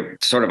we were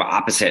sort of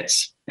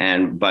opposites,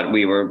 but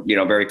we were,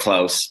 very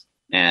close.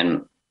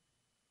 And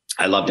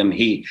I loved him.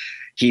 He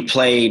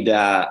played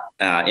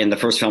in the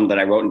first film that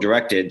I wrote and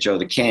directed, Joe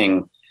the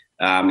King.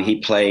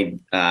 He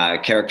played a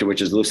character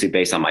which is loosely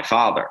based on my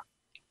father,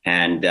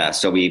 and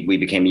so we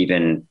became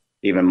even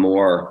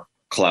more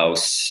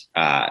close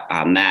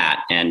on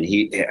that. And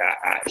he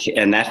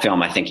in that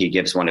film, I think he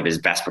gives one of his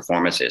best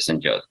performances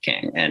in Joe the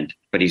King,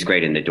 but he's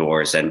great in The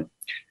Doors. And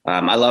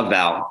I love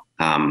Val,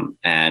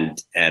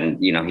 and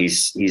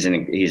he's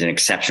an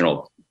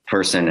exceptional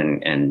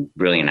person and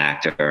brilliant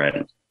actor.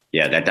 And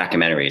yeah, that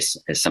documentary is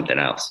something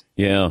else.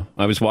 Yeah,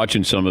 I was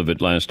watching some of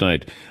it last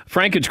night.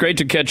 Frank, it's great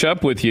to catch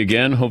up with you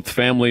again. Hope the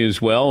family is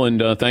well,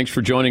 and thanks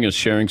for joining us,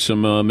 sharing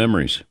some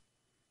memories.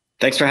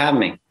 Thanks for having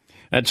me.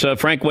 That's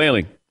Frank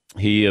Whaley.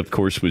 He, of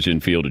course, was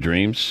in Field of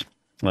Dreams.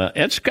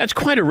 That's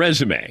quite a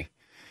resume.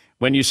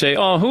 When you say,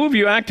 oh, who have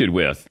you acted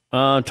with?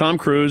 Tom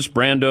Cruise,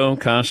 Brando,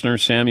 Costner,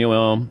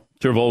 Samuel,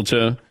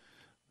 Travolta,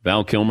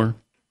 Val Kilmer.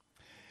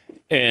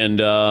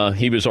 And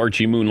he was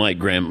Archie Moonlight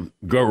Graham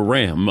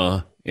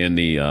in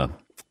the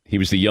he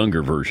was the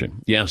younger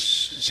version. Yes,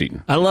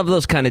 Seton. I love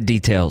those kind of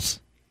details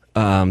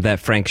that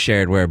Frank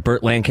shared, where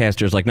Burt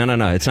Lancaster's like,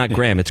 no, it's not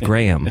Graham, it's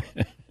Graham.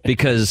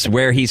 Because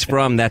where he's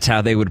from, that's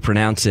how they would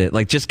pronounce it.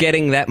 Like, just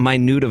getting that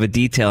minute of a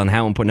detail and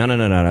how important.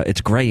 No, it's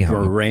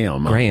Graham.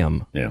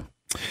 Graham. Yeah.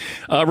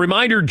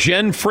 Reminder,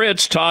 Jen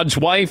Fritz, Todd's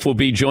wife, will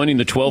be joining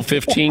the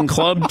 1215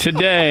 Club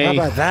today. How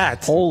about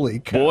that? Holy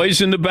cow.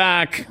 Boys in the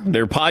Back,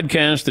 their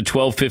podcast, the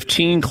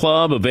 1215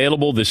 Club,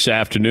 available this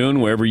afternoon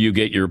wherever you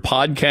get your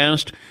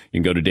podcast.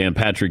 You can go to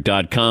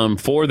danpatrick.com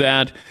for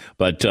that.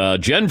 But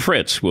Jen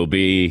Fritz will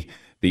be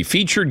the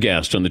featured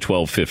guest on the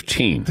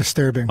 1215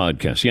 Disturbing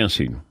podcast. Yes,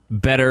 he.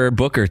 Better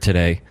booker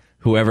today,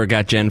 whoever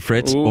got Jen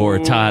Fritz or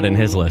Todd in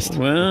his list.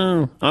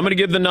 Well, I'm going to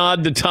give the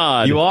nod to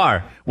Todd. You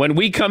are. When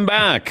we come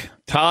back,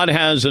 Todd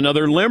has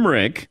another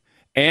limerick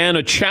and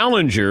a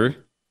challenger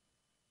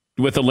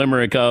with a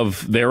limerick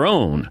of their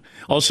own.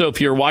 Also,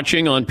 if you're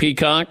watching on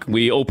Peacock,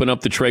 we open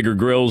up the Traeger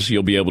grills.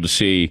 You'll be able to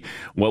see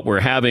what we're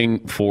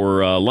having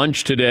for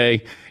lunch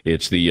today.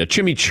 It's the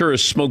chimichurri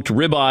smoked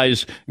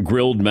ribeyes,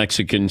 grilled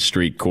Mexican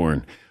street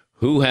corn.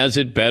 Who has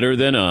it better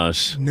than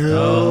us?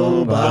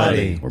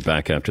 Nobody. We're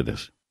back after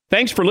this.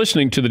 Thanks for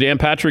listening to the Dan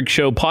Patrick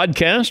Show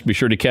podcast. Be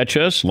sure to catch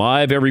us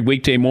live every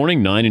weekday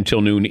morning, 9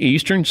 until noon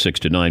Eastern, 6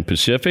 to 9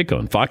 Pacific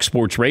on Fox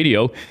Sports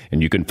Radio.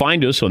 And you can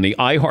find us on the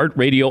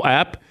iHeartRadio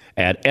app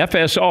at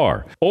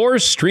FSR or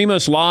stream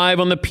us live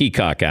on the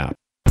Peacock app.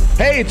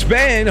 Hey, it's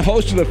Ben,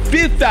 host of the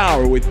Fifth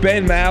Hour with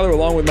Ben Maller,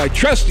 along with my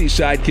trusty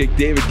sidekick,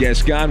 David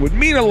Gascon. Would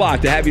mean a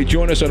lot to have you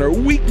join us on our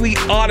weekly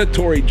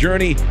auditory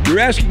journey. You're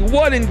asking,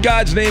 what in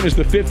God's name is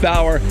the Fifth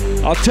Hour?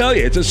 I'll tell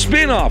you, it's a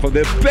spin-off of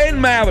the Ben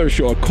Maller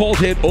Show, a cult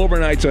hit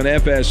overnights on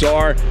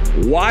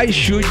FSR. Why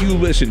should you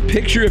listen?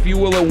 Picture, if you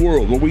will, a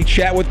world where we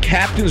chat with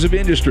captains of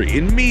industry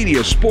in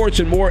media, sports,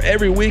 and more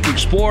every week.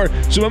 Explore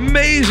some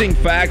amazing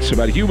facts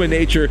about human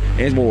nature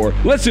and more.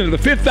 Listen to the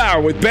Fifth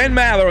Hour with Ben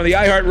Maller on the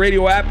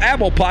iHeartRadio app,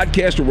 Apple Podcast,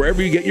 or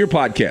wherever you get your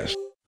podcast.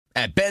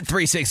 At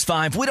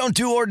Bet365, we don't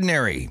do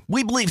ordinary.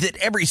 We believe that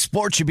every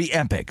sport should be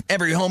epic.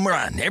 Every home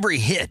run, every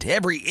hit,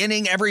 every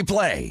inning, every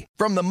play.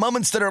 From the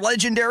moments that are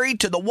legendary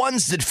to the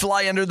ones that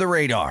fly under the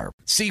radar.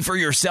 See for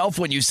yourself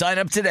when you sign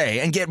up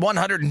today and get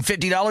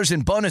 $150 in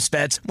bonus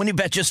bets when you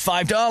bet just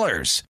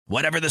 $5.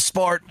 Whatever the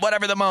sport,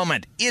 whatever the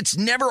moment, it's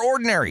never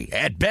ordinary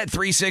at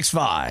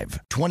Bet365.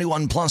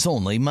 21 plus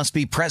only. Must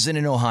be present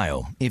in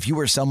Ohio. If you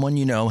or someone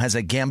you know has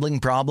a gambling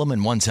problem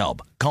and wants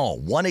help, call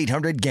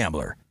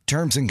 1-800-GAMBLER.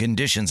 Terms and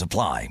conditions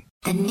apply.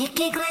 The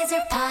Nikki Glaser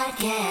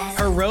Podcast.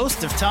 Her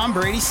roast of Tom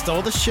Brady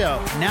stole the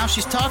show. Now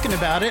she's talking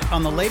about it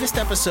on the latest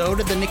episode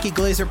of the Nikki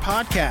Glaser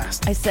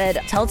Podcast. I said,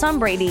 tell Tom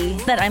Brady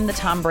that I'm the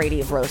Tom Brady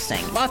of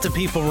roasting. Lots of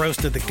people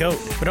roasted the GOAT,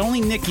 but only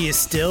Nikki is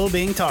still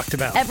being talked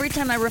about. Every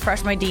time I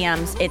refresh my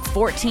DMs, it's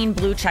 14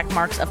 blue check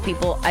marks of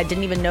people I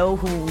didn't even know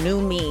who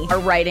knew me are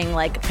writing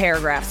like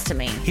paragraphs to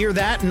me. Hear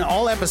that in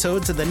all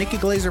episodes of the Nikki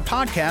Glaser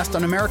Podcast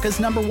on America's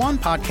 #1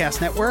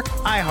 podcast network,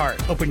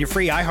 iHeart. Open your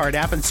free iHeart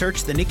app and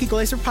search the Nikki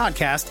Glaser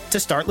Podcast to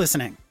start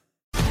listening.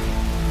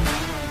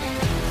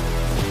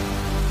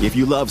 If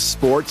you love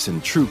sports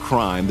and true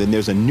crime, then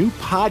there's a new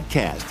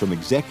podcast from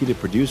executive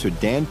producer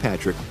Dan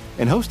Patrick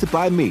and hosted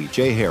by me,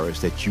 Jay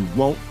Harris, that you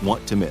won't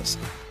want to miss.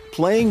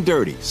 Playing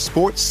Dirty: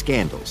 Sports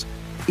Scandals.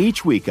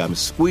 Each week, I'm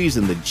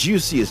squeezing the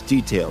juiciest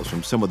details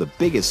from some of the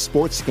biggest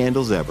sports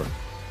scandals ever.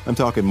 I'm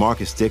talking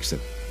Marcus Dixon,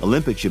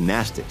 Olympic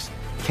gymnastics,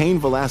 Cain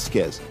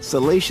Velasquez,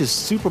 salacious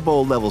Super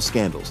Bowl-level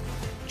scandals.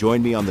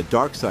 Join me on the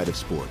dark side of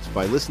sports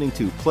by listening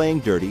to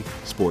Playing Dirty: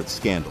 Sports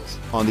Scandals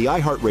on the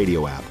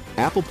iHeartRadio app,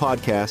 Apple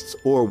Podcasts,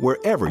 or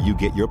wherever you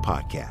get your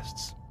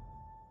podcasts.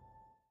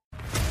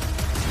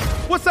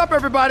 What's up,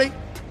 everybody?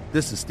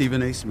 This is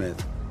Stephen A.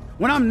 Smith.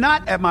 When I'm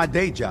not at my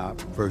day job,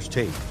 First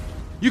Take,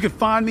 you can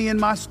find me in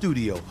my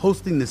studio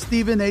hosting the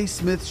Stephen A.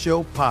 Smith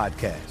Show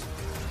podcast.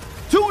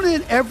 Tune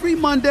in every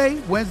Monday,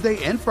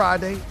 Wednesday, and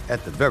Friday,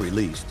 at the very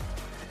least,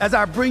 as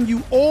I bring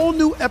you all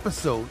new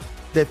episodes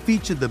that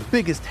feature the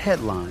biggest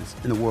headlines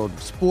in the world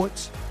of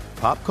sports,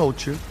 pop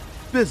culture,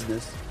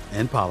 business,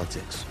 and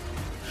politics.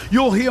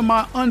 You'll hear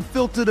my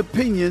unfiltered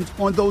opinions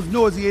on those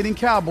nauseating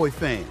Cowboy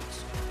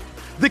fans,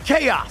 the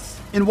chaos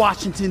in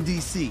Washington,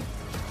 D.C.,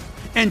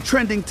 and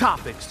trending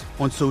topics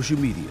on social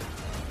media,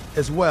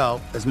 as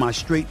well as my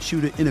straight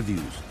shooter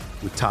interviews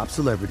with top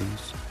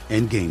celebrities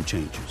and game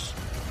changers.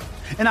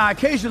 And I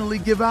occasionally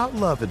give out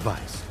love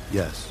advice.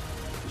 Yes,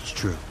 it's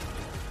true.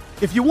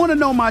 If you want to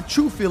know my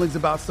true feelings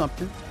about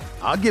something,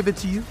 I'll give it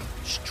to you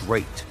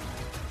straight.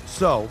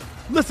 So,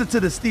 listen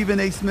to the Stephen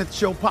A. Smith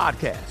Show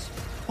podcast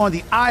on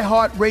the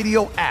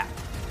iHeartRadio app,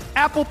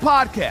 Apple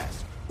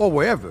Podcasts, or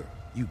wherever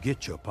you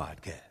get your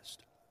podcast.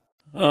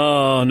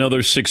 Oh,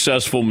 another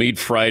successful Meat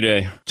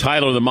Friday.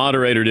 Tyler, the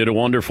moderator, did a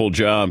wonderful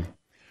job.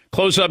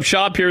 Close up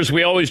shop here, as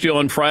we always do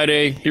on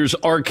Friday. Here's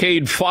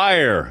Arcade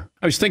Fire.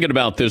 I was thinking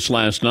about this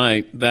last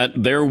night, that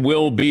there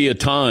will be a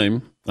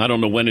time, I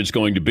don't know when it's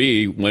going to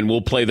be, when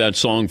we'll play that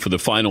song for the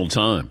final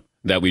time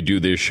that we do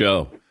this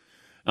show.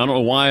 I don't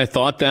know why I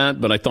thought that,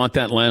 but I thought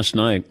that last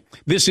night.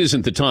 This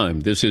isn't the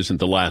time. This isn't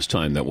the last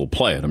time that we'll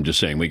play it. I'm just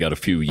saying we got a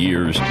few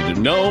years to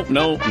do.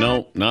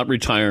 No, not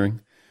retiring.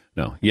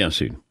 No.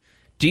 Yes, Eden.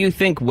 Do you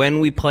think when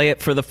we play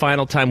it for the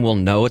final time, we'll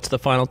know it's the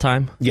final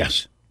time?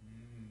 Yes.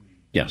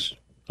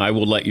 I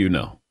will let you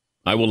know.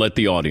 I will let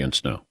the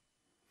audience know.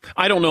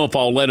 I don't know if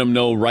I'll let them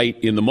know right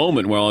in the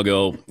moment where I'll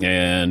go,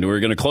 and we're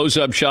going to close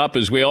up shop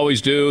as we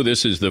always do.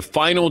 This is the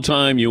final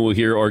time you will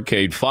hear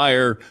Arcade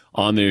Fire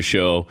on this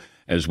show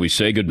as we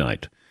say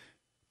goodnight.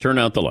 Turn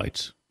out the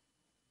lights.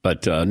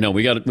 But no,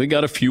 we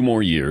got a few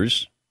more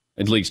years.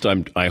 At least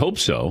I hope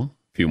so.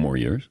 A few more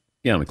years.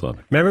 Yeah,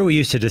 McLovin. Remember we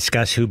used to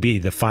discuss who'd be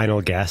the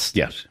final guest?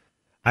 Yes.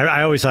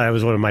 I always thought it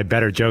was one of my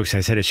better jokes.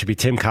 I said it should be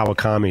Tim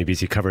Kawakami because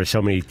he covers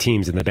so many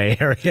teams in the Bay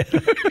Area.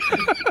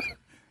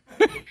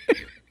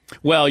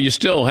 Well, you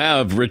still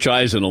have Rich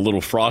Eisen a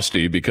little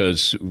frosty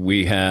because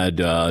we had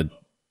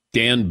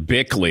Dan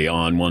Bickley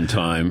on one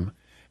time.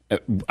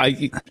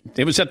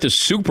 It was at the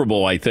Super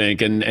Bowl, I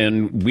think,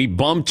 and we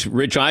bumped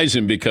Rich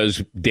Eisen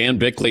because Dan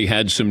Bickley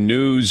had some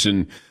news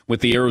and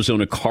with the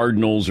Arizona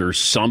Cardinals or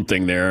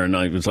something there, and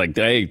I was like,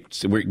 hey,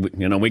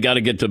 we got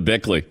to get to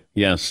Bickley.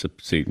 Yes,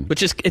 Seton.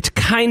 Which is, it's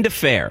kind of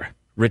fair.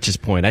 Rich's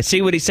point. I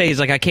see what he's saying. He's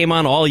like, I came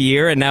on all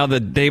year, and now the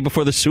day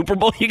before the Super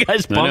Bowl, you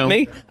guys bumped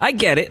me. I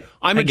get it.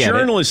 I'm a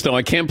journalist, though.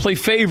 I can't play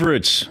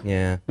favorites.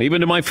 Yeah.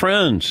 Even to my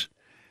friends.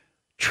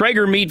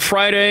 Traeger Meat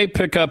Friday.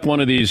 Pick up one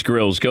of these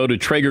grills. Go to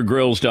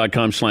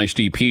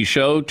TraegerGrills.com/DP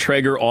show.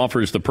 Traeger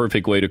offers the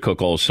perfect way to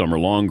cook all summer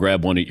long.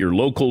 Grab one at your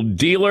local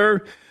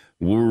dealer.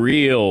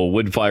 Real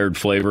wood-fired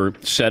flavor.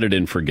 Set it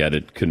and forget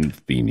it.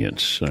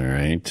 Convenience. All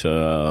right.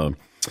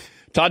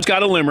 Todd's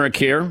got a limerick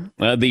here.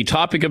 The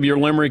topic of your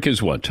limerick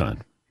is what,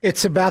 Todd?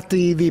 It's about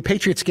the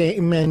Patriots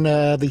game and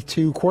the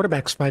two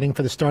quarterbacks fighting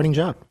for the starting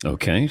job.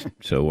 Okay.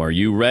 So are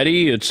you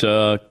ready? It's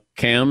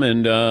Cam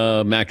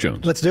and Mac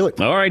Jones. Let's do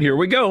it. All right, here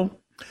we go.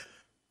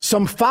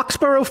 Some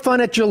Foxborough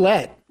fun at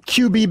Gillette.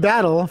 QB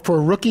battle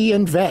for rookie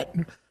and vet.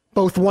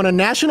 Both won a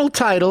national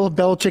title.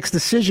 Belichick's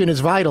decision is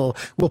vital.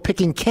 Will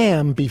picking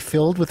Cam be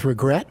filled with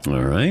regret?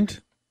 All right.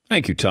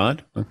 Thank you,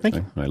 Todd. Thank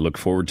you. I look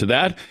forward to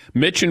that.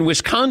 Mitch in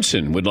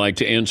Wisconsin would like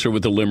to answer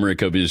with a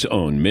limerick of his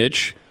own.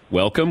 Mitch,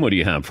 welcome. What do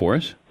you have for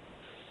us?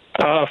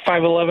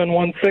 5'11",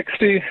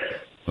 160.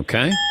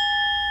 Okay.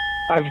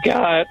 I've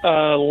got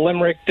a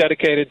limerick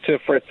dedicated to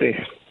Fritzy.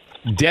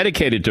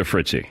 Dedicated to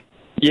Fritzy?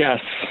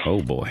 Yes.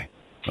 Oh, boy.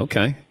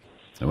 Okay.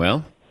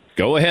 Well,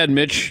 go ahead,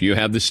 Mitch. You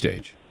have the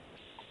stage.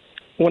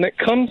 When it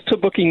comes to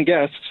booking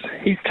guests,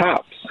 he's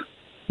tops.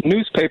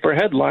 Newspaper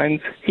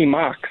headlines, he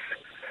mocks.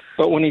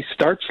 But when he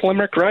starts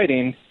limerick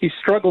writing, he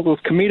struggles with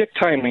comedic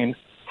timing.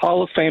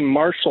 Hall of Fame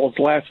Marshall's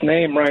last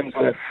name rhymes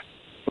with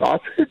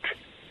sausage.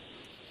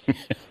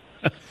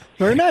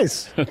 Very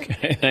nice.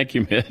 Okay, thank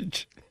you,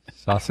 Mitch.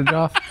 Sausage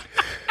off?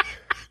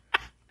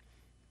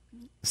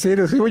 See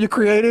what you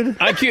created?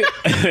 I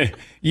can't.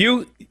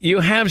 You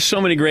have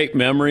so many great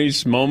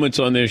memories, moments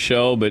on this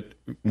show, but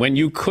when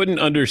you couldn't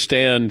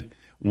understand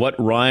what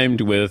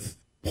rhymed with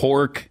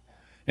pork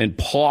and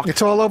pork.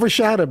 It's all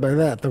overshadowed by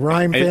that. The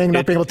rhyme thing,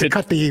 not being able to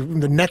cut the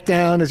net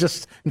down, is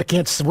just, I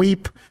can't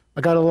sweep.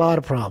 I got a lot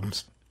of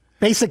problems.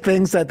 Basic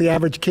things that the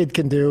average kid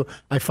can do,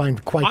 I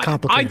find quite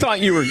complicated. I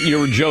thought you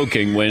were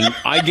joking when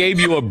I gave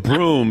you a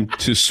broom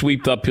to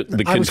sweep up the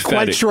confetti. I was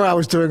quite sure I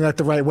was doing that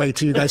the right way,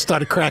 till you guys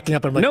started cracking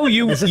up. I'm like, no,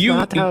 you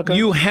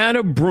had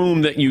a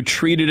broom that you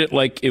treated it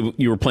like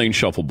you were playing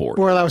shuffleboard.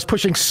 Well, I was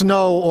pushing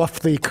snow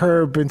off the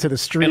curb into the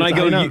street. And I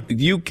go,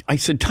 I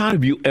said, Todd,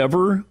 have you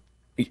ever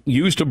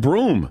used a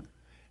broom?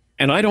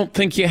 And I don't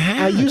think you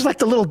have. I use like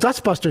the little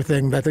dustbuster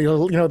thing that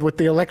with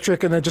the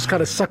electric, and it just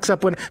kind of sucks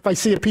up if I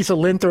see a piece of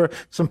lint or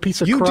some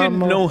piece of crumb. You didn't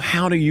know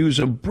how to use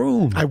a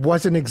broom. I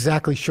wasn't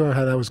exactly sure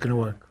how that was going to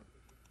work.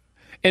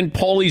 And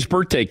Paulie's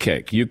birthday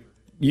cake, you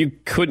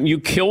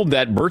killed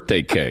that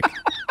birthday cake.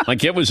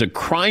 Like it was a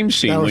crime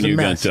scene when you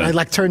got done.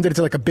 I turned it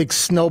into like a big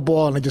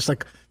snowball, and I just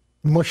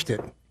mushed it.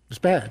 It was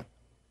bad.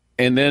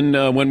 And then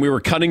when we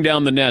were cutting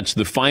down the nets,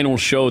 the final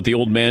show at the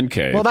old man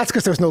cave. Well, that's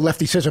because there was no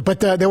lefty scissor. But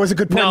there was a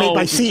good point made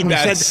by Seton.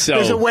 He said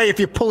there's a way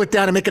if you pull it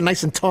down and make it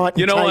nice and taut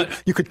and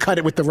tight, you could cut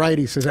it with the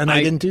righty scissors. And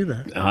I didn't do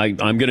that.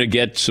 I'm going to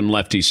get some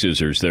lefty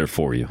scissors there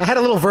for you. I had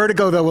a little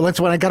vertigo, though.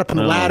 When I got up on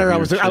the ladder, I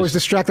was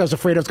distracted. I was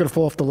afraid I was going to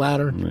fall off the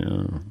ladder.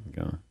 Yeah,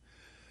 God.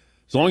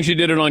 As long as you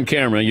did it on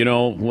camera, you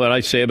know what I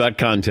say about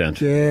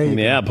content.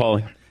 Yeah,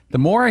 Paulie. The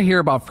more I hear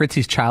about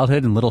Fritzy's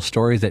childhood and little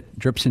stories that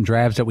drips and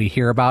drabs that we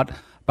hear about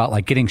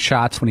like getting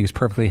shots when he was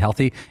perfectly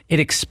healthy, it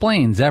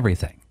explains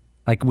everything.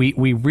 Like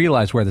we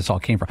realize where this all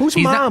came from. Whose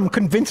mom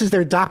convinces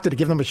their doctor to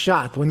give them a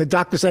shot when the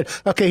doctor said,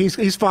 okay,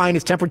 he's fine,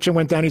 his temperature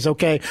went down, he's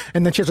okay,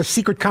 and then she has a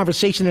secret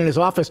conversation in his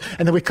office,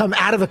 and then we come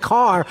out of the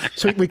car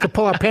so we could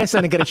pull our pants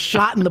down and get a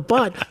shot in the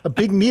butt, a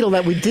big needle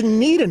that we didn't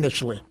need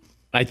initially.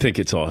 I think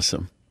it's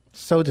awesome.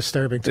 So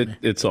disturbing to me.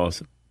 It's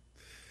awesome.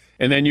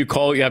 And then you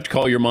have to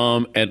call your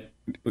mom at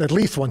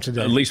least once a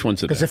day. At least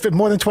once a day. Because if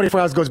more than 24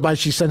 hours goes by,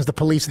 she sends the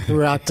police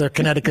throughout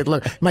Connecticut.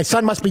 Look, my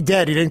son must be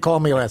dead. He didn't call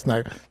me last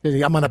night.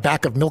 I'm on the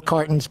back of milk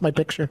cartons, my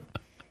picture.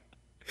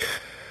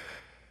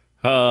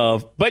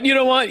 But you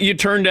know what? You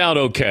turned out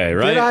okay,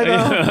 right? Did I know?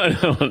 I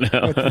don't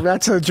know.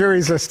 That's the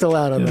juries are still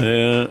out on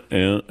that.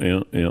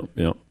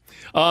 Yeah.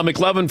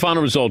 McLevin,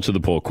 final results of the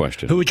poll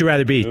question. Who would you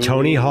rather be,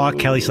 Tony Hawk,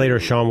 Kelly Slater, or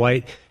Shaun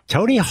White?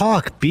 Tony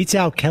Hawk beats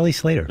out Kelly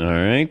Slater. All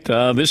right.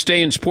 This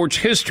day in sports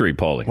history,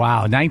 Paulie.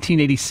 Wow,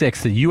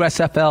 1986, the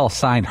USFL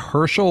signed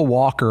Herschel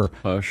Walker.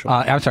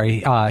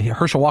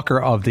 Herschel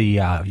Walker of the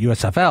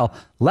USFL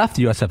left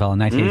the USFL in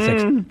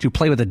 1986 to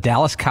play with the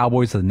Dallas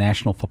Cowboys of the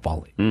National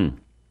Football League.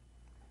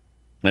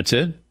 That's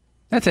it?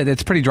 That's it.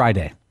 It's a pretty dry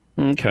day.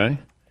 Okay.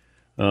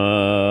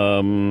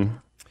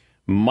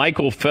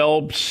 Michael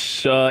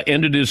Phelps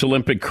ended his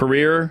Olympic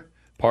career,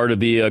 part of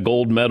the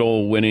gold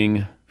medal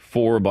winning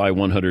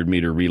 4x100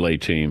 meter relay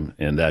team,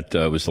 and that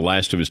was the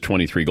last of his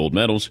 23 gold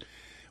medals.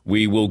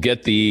 We will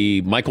get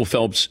the Michael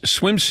Phelps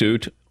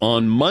swimsuit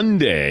on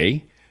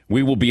Monday.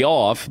 We will be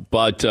off,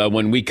 but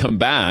when we come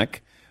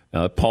back,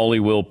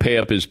 Paulie will pay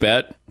up his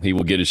bet. He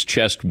will get his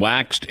chest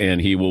waxed, and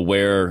he will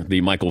wear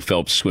the Michael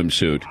Phelps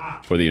swimsuit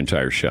for the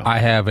entire show. I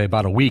have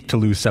about a week to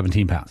lose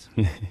 17 pounds.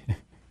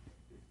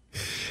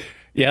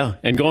 Yeah,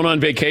 and going on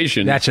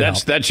vacation,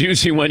 that's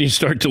usually when you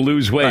start to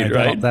lose weight,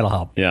 right? That'll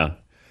help. Yeah.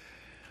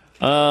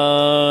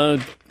 I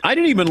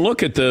didn't even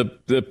look at the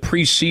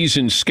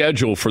preseason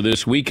schedule for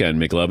this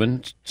weekend,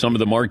 McLevin. Some of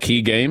the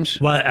marquee games.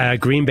 Well,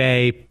 Green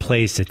Bay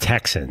plays the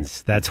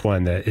Texans. That's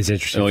one that is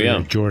interesting.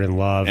 For Jordan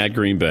Love at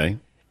Green Bay.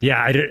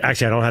 Yeah, I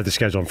don't have the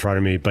schedule in front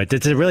of me, but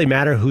does it really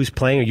matter who's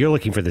playing? You're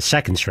looking for the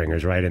second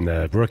stringers, right, and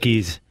the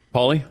rookies.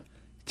 Paulie?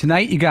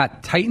 Tonight you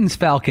got Titans,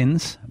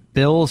 Falcons,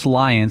 Bills,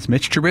 Lions.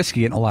 Mitch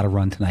Trubisky getting a lot of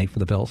run tonight for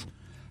the Bills.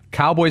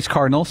 Cowboys,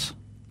 Cardinals.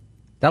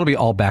 That'll be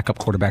all backup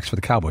quarterbacks for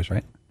the Cowboys,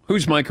 right?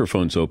 Whose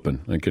microphone's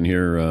open? I can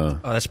hear. Oh,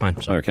 that's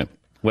mine. Sorry. Okay.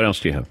 What else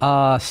do you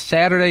have?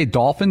 Saturday,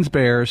 Dolphins,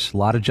 Bears. A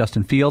lot of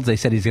Justin Fields. They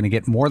said he's going to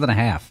get more than a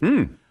half.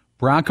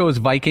 Broncos,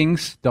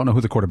 Vikings. Don't know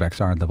who the quarterbacks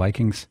are in the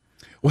Vikings.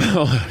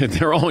 Well,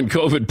 they're all in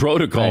COVID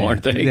protocol,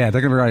 aren't they? Yeah,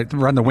 they're going to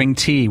run the wing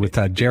T with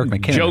Jerick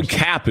McKinnon. Joe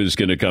Cap is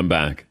going to come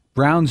back.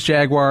 Browns,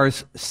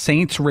 Jaguars,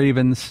 Saints,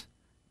 Ravens,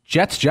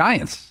 Jets,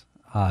 Giants.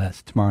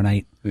 That's tomorrow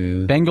night.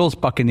 Yeah. Bengals,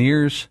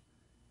 Buccaneers,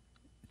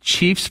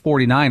 Chiefs,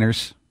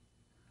 49ers.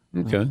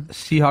 Okay.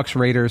 Seahawks,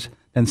 Raiders.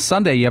 Then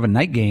Sunday, you have a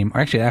night game,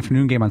 or actually an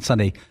afternoon game on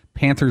Sunday,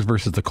 Panthers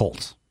versus the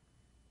Colts.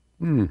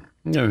 Yeah,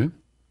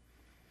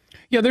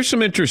 there's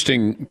some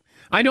interesting...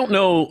 I don't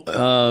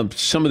know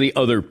some of the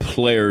other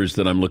players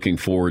that I'm looking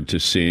forward to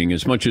seeing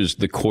as much as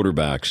the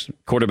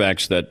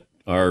quarterbacks that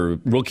are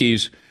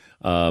rookies.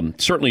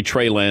 Certainly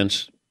Trey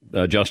Lance,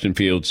 Justin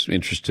Fields,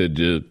 interested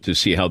to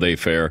see how they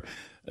fare.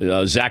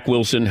 Zach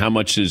Wilson, how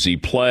much does he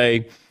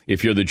play?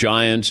 If you're the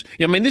Giants,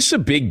 I mean, this is a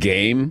big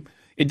game.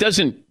 It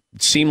doesn't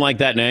seem like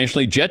that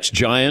nationally. Jets,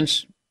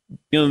 Giants,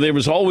 there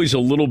was always a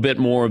little bit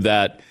more of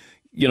that.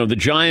 The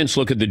Giants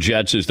look at the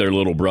Jets as their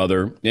little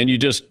brother, and you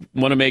just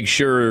want to make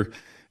sure,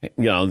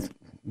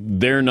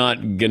 they're not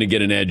going to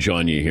get an edge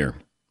on you here.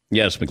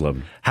 Yes,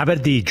 McLevin. How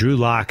about the Drew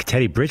Lock,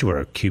 Teddy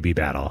Bridgewater QB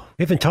battle?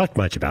 We haven't talked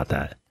much about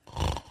that.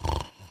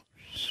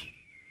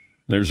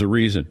 There's a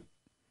reason.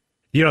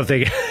 You don't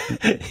think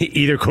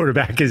either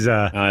quarterback is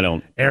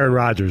Aaron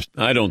Rodgers?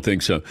 I don't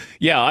think so.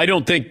 Yeah, I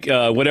don't think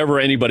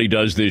whatever anybody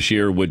does this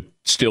year would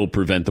still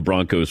prevent the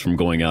Broncos from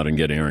going out and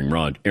getting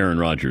Aaron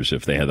Rodgers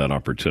if they had that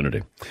opportunity.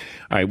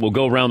 All right, we'll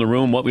go around the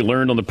room. What we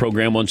learned on the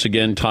program, once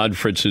again, Todd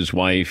Fritz's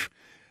wife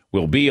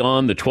will be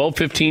on the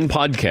 1215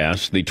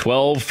 podcast, the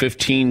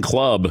 1215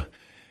 Club.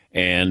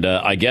 And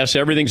I guess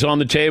everything's on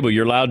the table.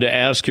 You're allowed to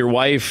ask your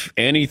wife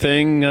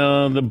anything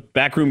the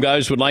backroom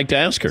guys would like to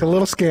ask her. It's a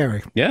little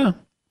scary. Yeah.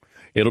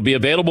 It'll be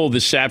available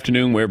this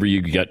afternoon wherever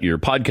you get your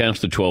podcast,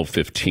 the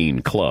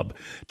 1215 Club.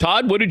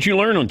 Todd, what did you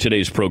learn on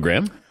today's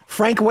program?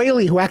 Frank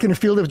Whaley, who acted in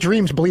Field of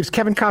Dreams, believes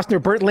Kevin Costner,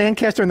 Burt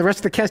Lancaster, and the rest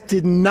of the cast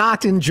did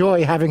not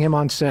enjoy having him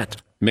on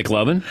set.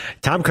 McLevin?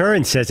 Tom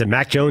Curran says that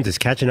Mac Jones is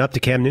catching up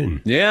to Cam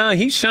Newton. Yeah,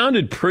 he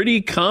sounded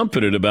pretty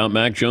confident about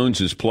Mac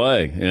Jones's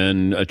play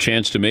and a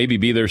chance to maybe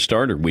be their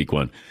starter week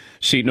one.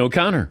 Seton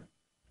O'Connor?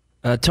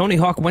 Tony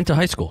Hawk went to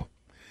high school.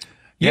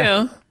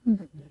 Yeah.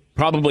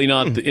 Probably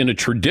not in a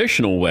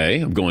traditional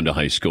way of going to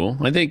high school.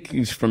 I think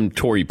he's from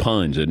Torrey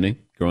Pines, isn't he,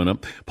 growing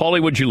up?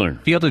 Paulie, what'd you learn?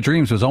 Field of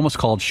Dreams was almost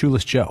called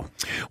Shoeless Joe.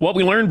 What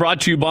we learned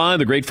brought to you by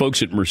the great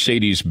folks at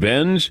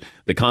Mercedes-Benz.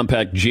 The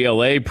compact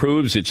GLA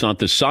proves it's not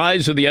the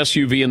size of the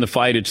SUV in the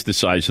fight, it's the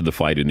size of the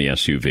fight in the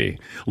SUV.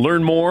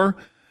 Learn more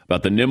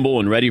about the nimble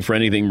and ready for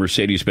anything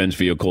Mercedes-Benz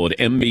vehicle at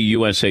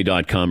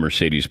MBUSA.com.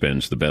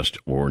 Mercedes-Benz, the best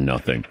or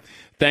nothing.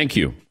 Thank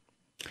you.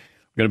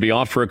 We're going to be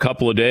off for a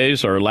couple of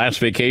days, our last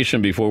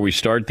vacation before we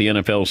start the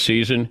NFL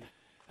season.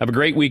 Have a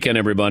great weekend,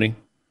 everybody.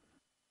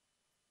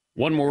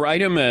 One more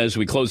item as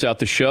we close out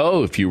the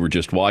show. If you were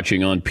just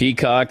watching on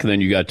Peacock, then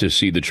you got to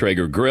see the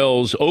Traeger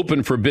Grills.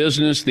 Open for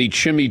business, the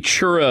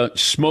Chimichurri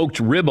smoked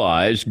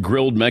ribeyes,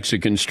 grilled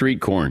Mexican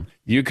street corn.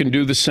 you can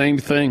do the same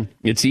thing.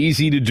 It's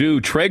easy to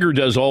do. Traeger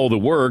does all the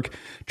work.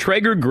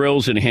 Traeger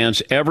grills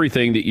enhance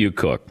everything that you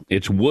cook.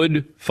 It's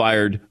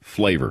wood-fired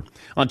flavor.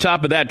 On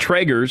top of that,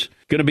 Traeger's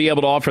going to be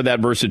able to offer that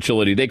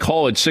versatility. They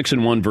call it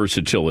 6-in-1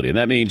 versatility. And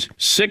that means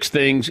 6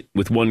 things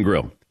with one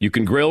grill. You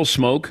can grill,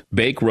 smoke,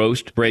 bake,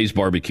 roast, braise,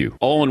 barbecue,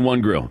 all in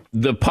one grill.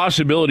 The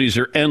possibilities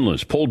are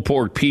endless. Pulled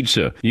pork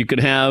pizza. You can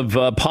have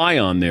pie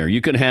on there.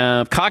 You can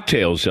have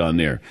cocktails on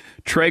there.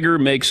 Traeger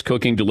makes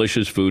cooking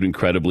delicious food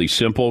incredibly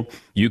simple.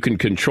 You can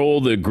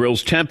control the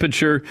grill's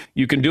temperature.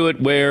 You can do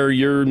it where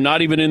you're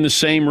not even in the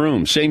same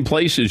room, same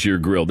place as your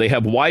grill. They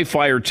have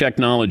Wi-Fi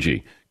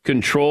technology.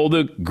 Control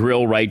the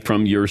grill right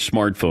from your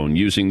smartphone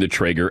using the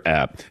Traeger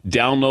app.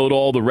 Download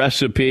all the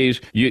recipes,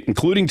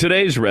 including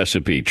today's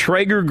recipe,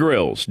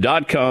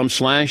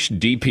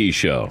 TraegerGrills.com/DP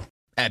show.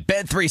 At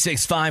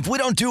Bet365, we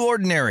don't do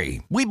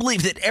ordinary. We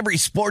believe that every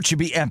sport should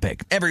be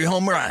epic. Every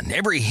home run,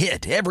 every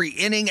hit, every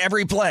inning,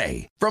 every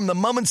play. From the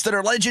moments that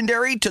are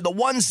legendary to the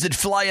ones that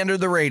fly under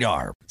the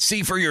radar.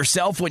 See for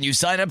yourself when you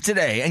sign up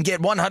today and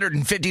get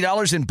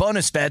 $150 in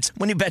bonus bets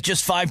when you bet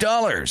just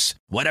 $5.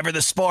 Whatever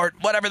the sport,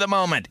 whatever the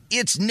moment,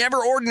 it's never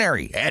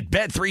ordinary at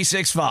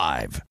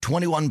Bet365.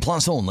 21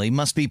 plus only.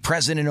 Must be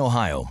present in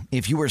Ohio.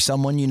 If you or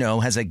someone you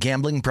know has a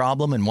gambling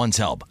problem and wants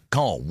help,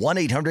 call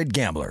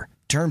 1-800-GAMBLER.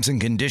 Terms and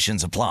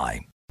conditions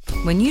apply.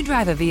 When you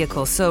drive a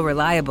vehicle so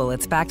reliable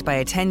it's backed by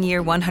a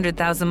 10-year,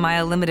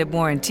 100,000-mile limited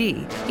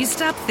warranty, you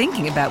stop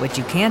thinking about what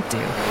you can't do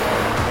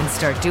and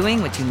start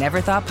doing what you never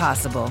thought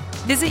possible.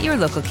 Visit your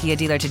local Kia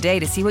dealer today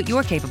to see what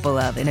you're capable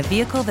of in a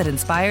vehicle that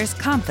inspires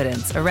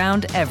confidence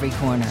around every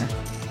corner.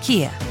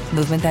 Kia,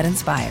 movement that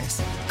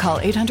inspires. Call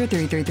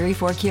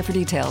 800-333-4KIA for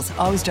details.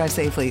 Always drive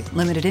safely.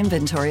 Limited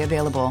inventory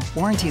available.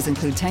 Warranties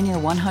include 10-year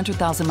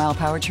 100,000-mile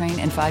powertrain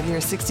and 5-year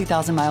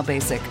 60,000-mile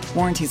basic.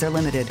 Warranties are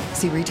limited.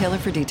 See retailer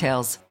for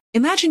details.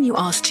 Imagine you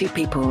ask 2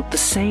 people the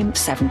same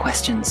 7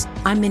 questions.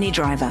 I'm Minnie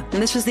Driver,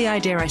 and this was the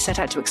idea I set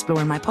out to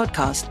explore in my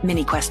podcast,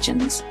 Mini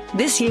Questions.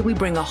 This year, we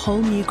bring a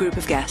whole new group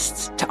of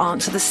guests to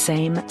answer the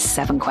same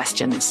 7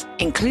 questions,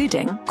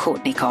 including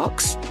Courtney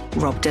Cox,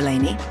 Rob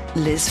Delaney,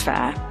 Liz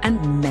Fair,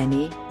 and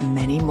many,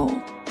 many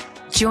more.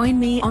 Join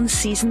me on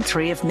Season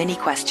 3 of Mini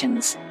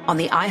Questions on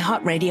the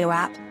iHeartRadio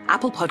app,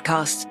 Apple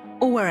Podcasts,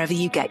 or wherever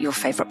you get your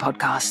favorite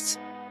podcasts.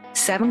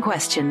 7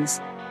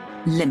 questions,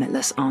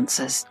 limitless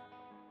answers.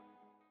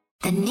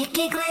 The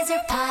Nikki Glaser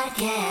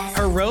Podcast.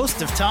 Her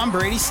roast of Tom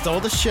Brady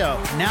stole the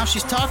show. Now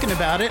she's talking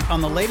about it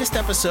on the latest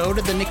episode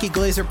of the Nikki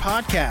Glaser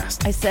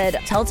Podcast. I said,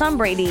 tell Tom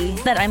Brady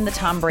that I'm the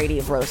Tom Brady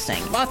of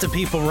roasting. Lots of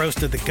people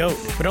roasted the GOAT,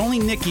 but only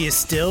Nikki is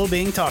still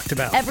being talked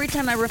about. Every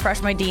time I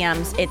refresh my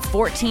DMs, it's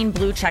 14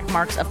 blue check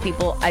marks of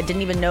people I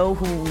didn't even know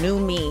who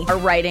knew me are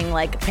writing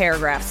like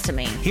paragraphs to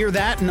me. Hear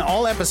that in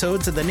all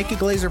episodes of the Nikki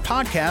Glaser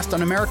Podcast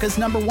on America's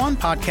 #1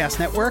 podcast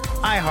network,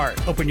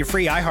 iHeart. Open your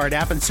free iHeart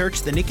app and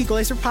search the Nikki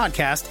Glaser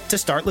Podcast to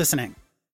start listening.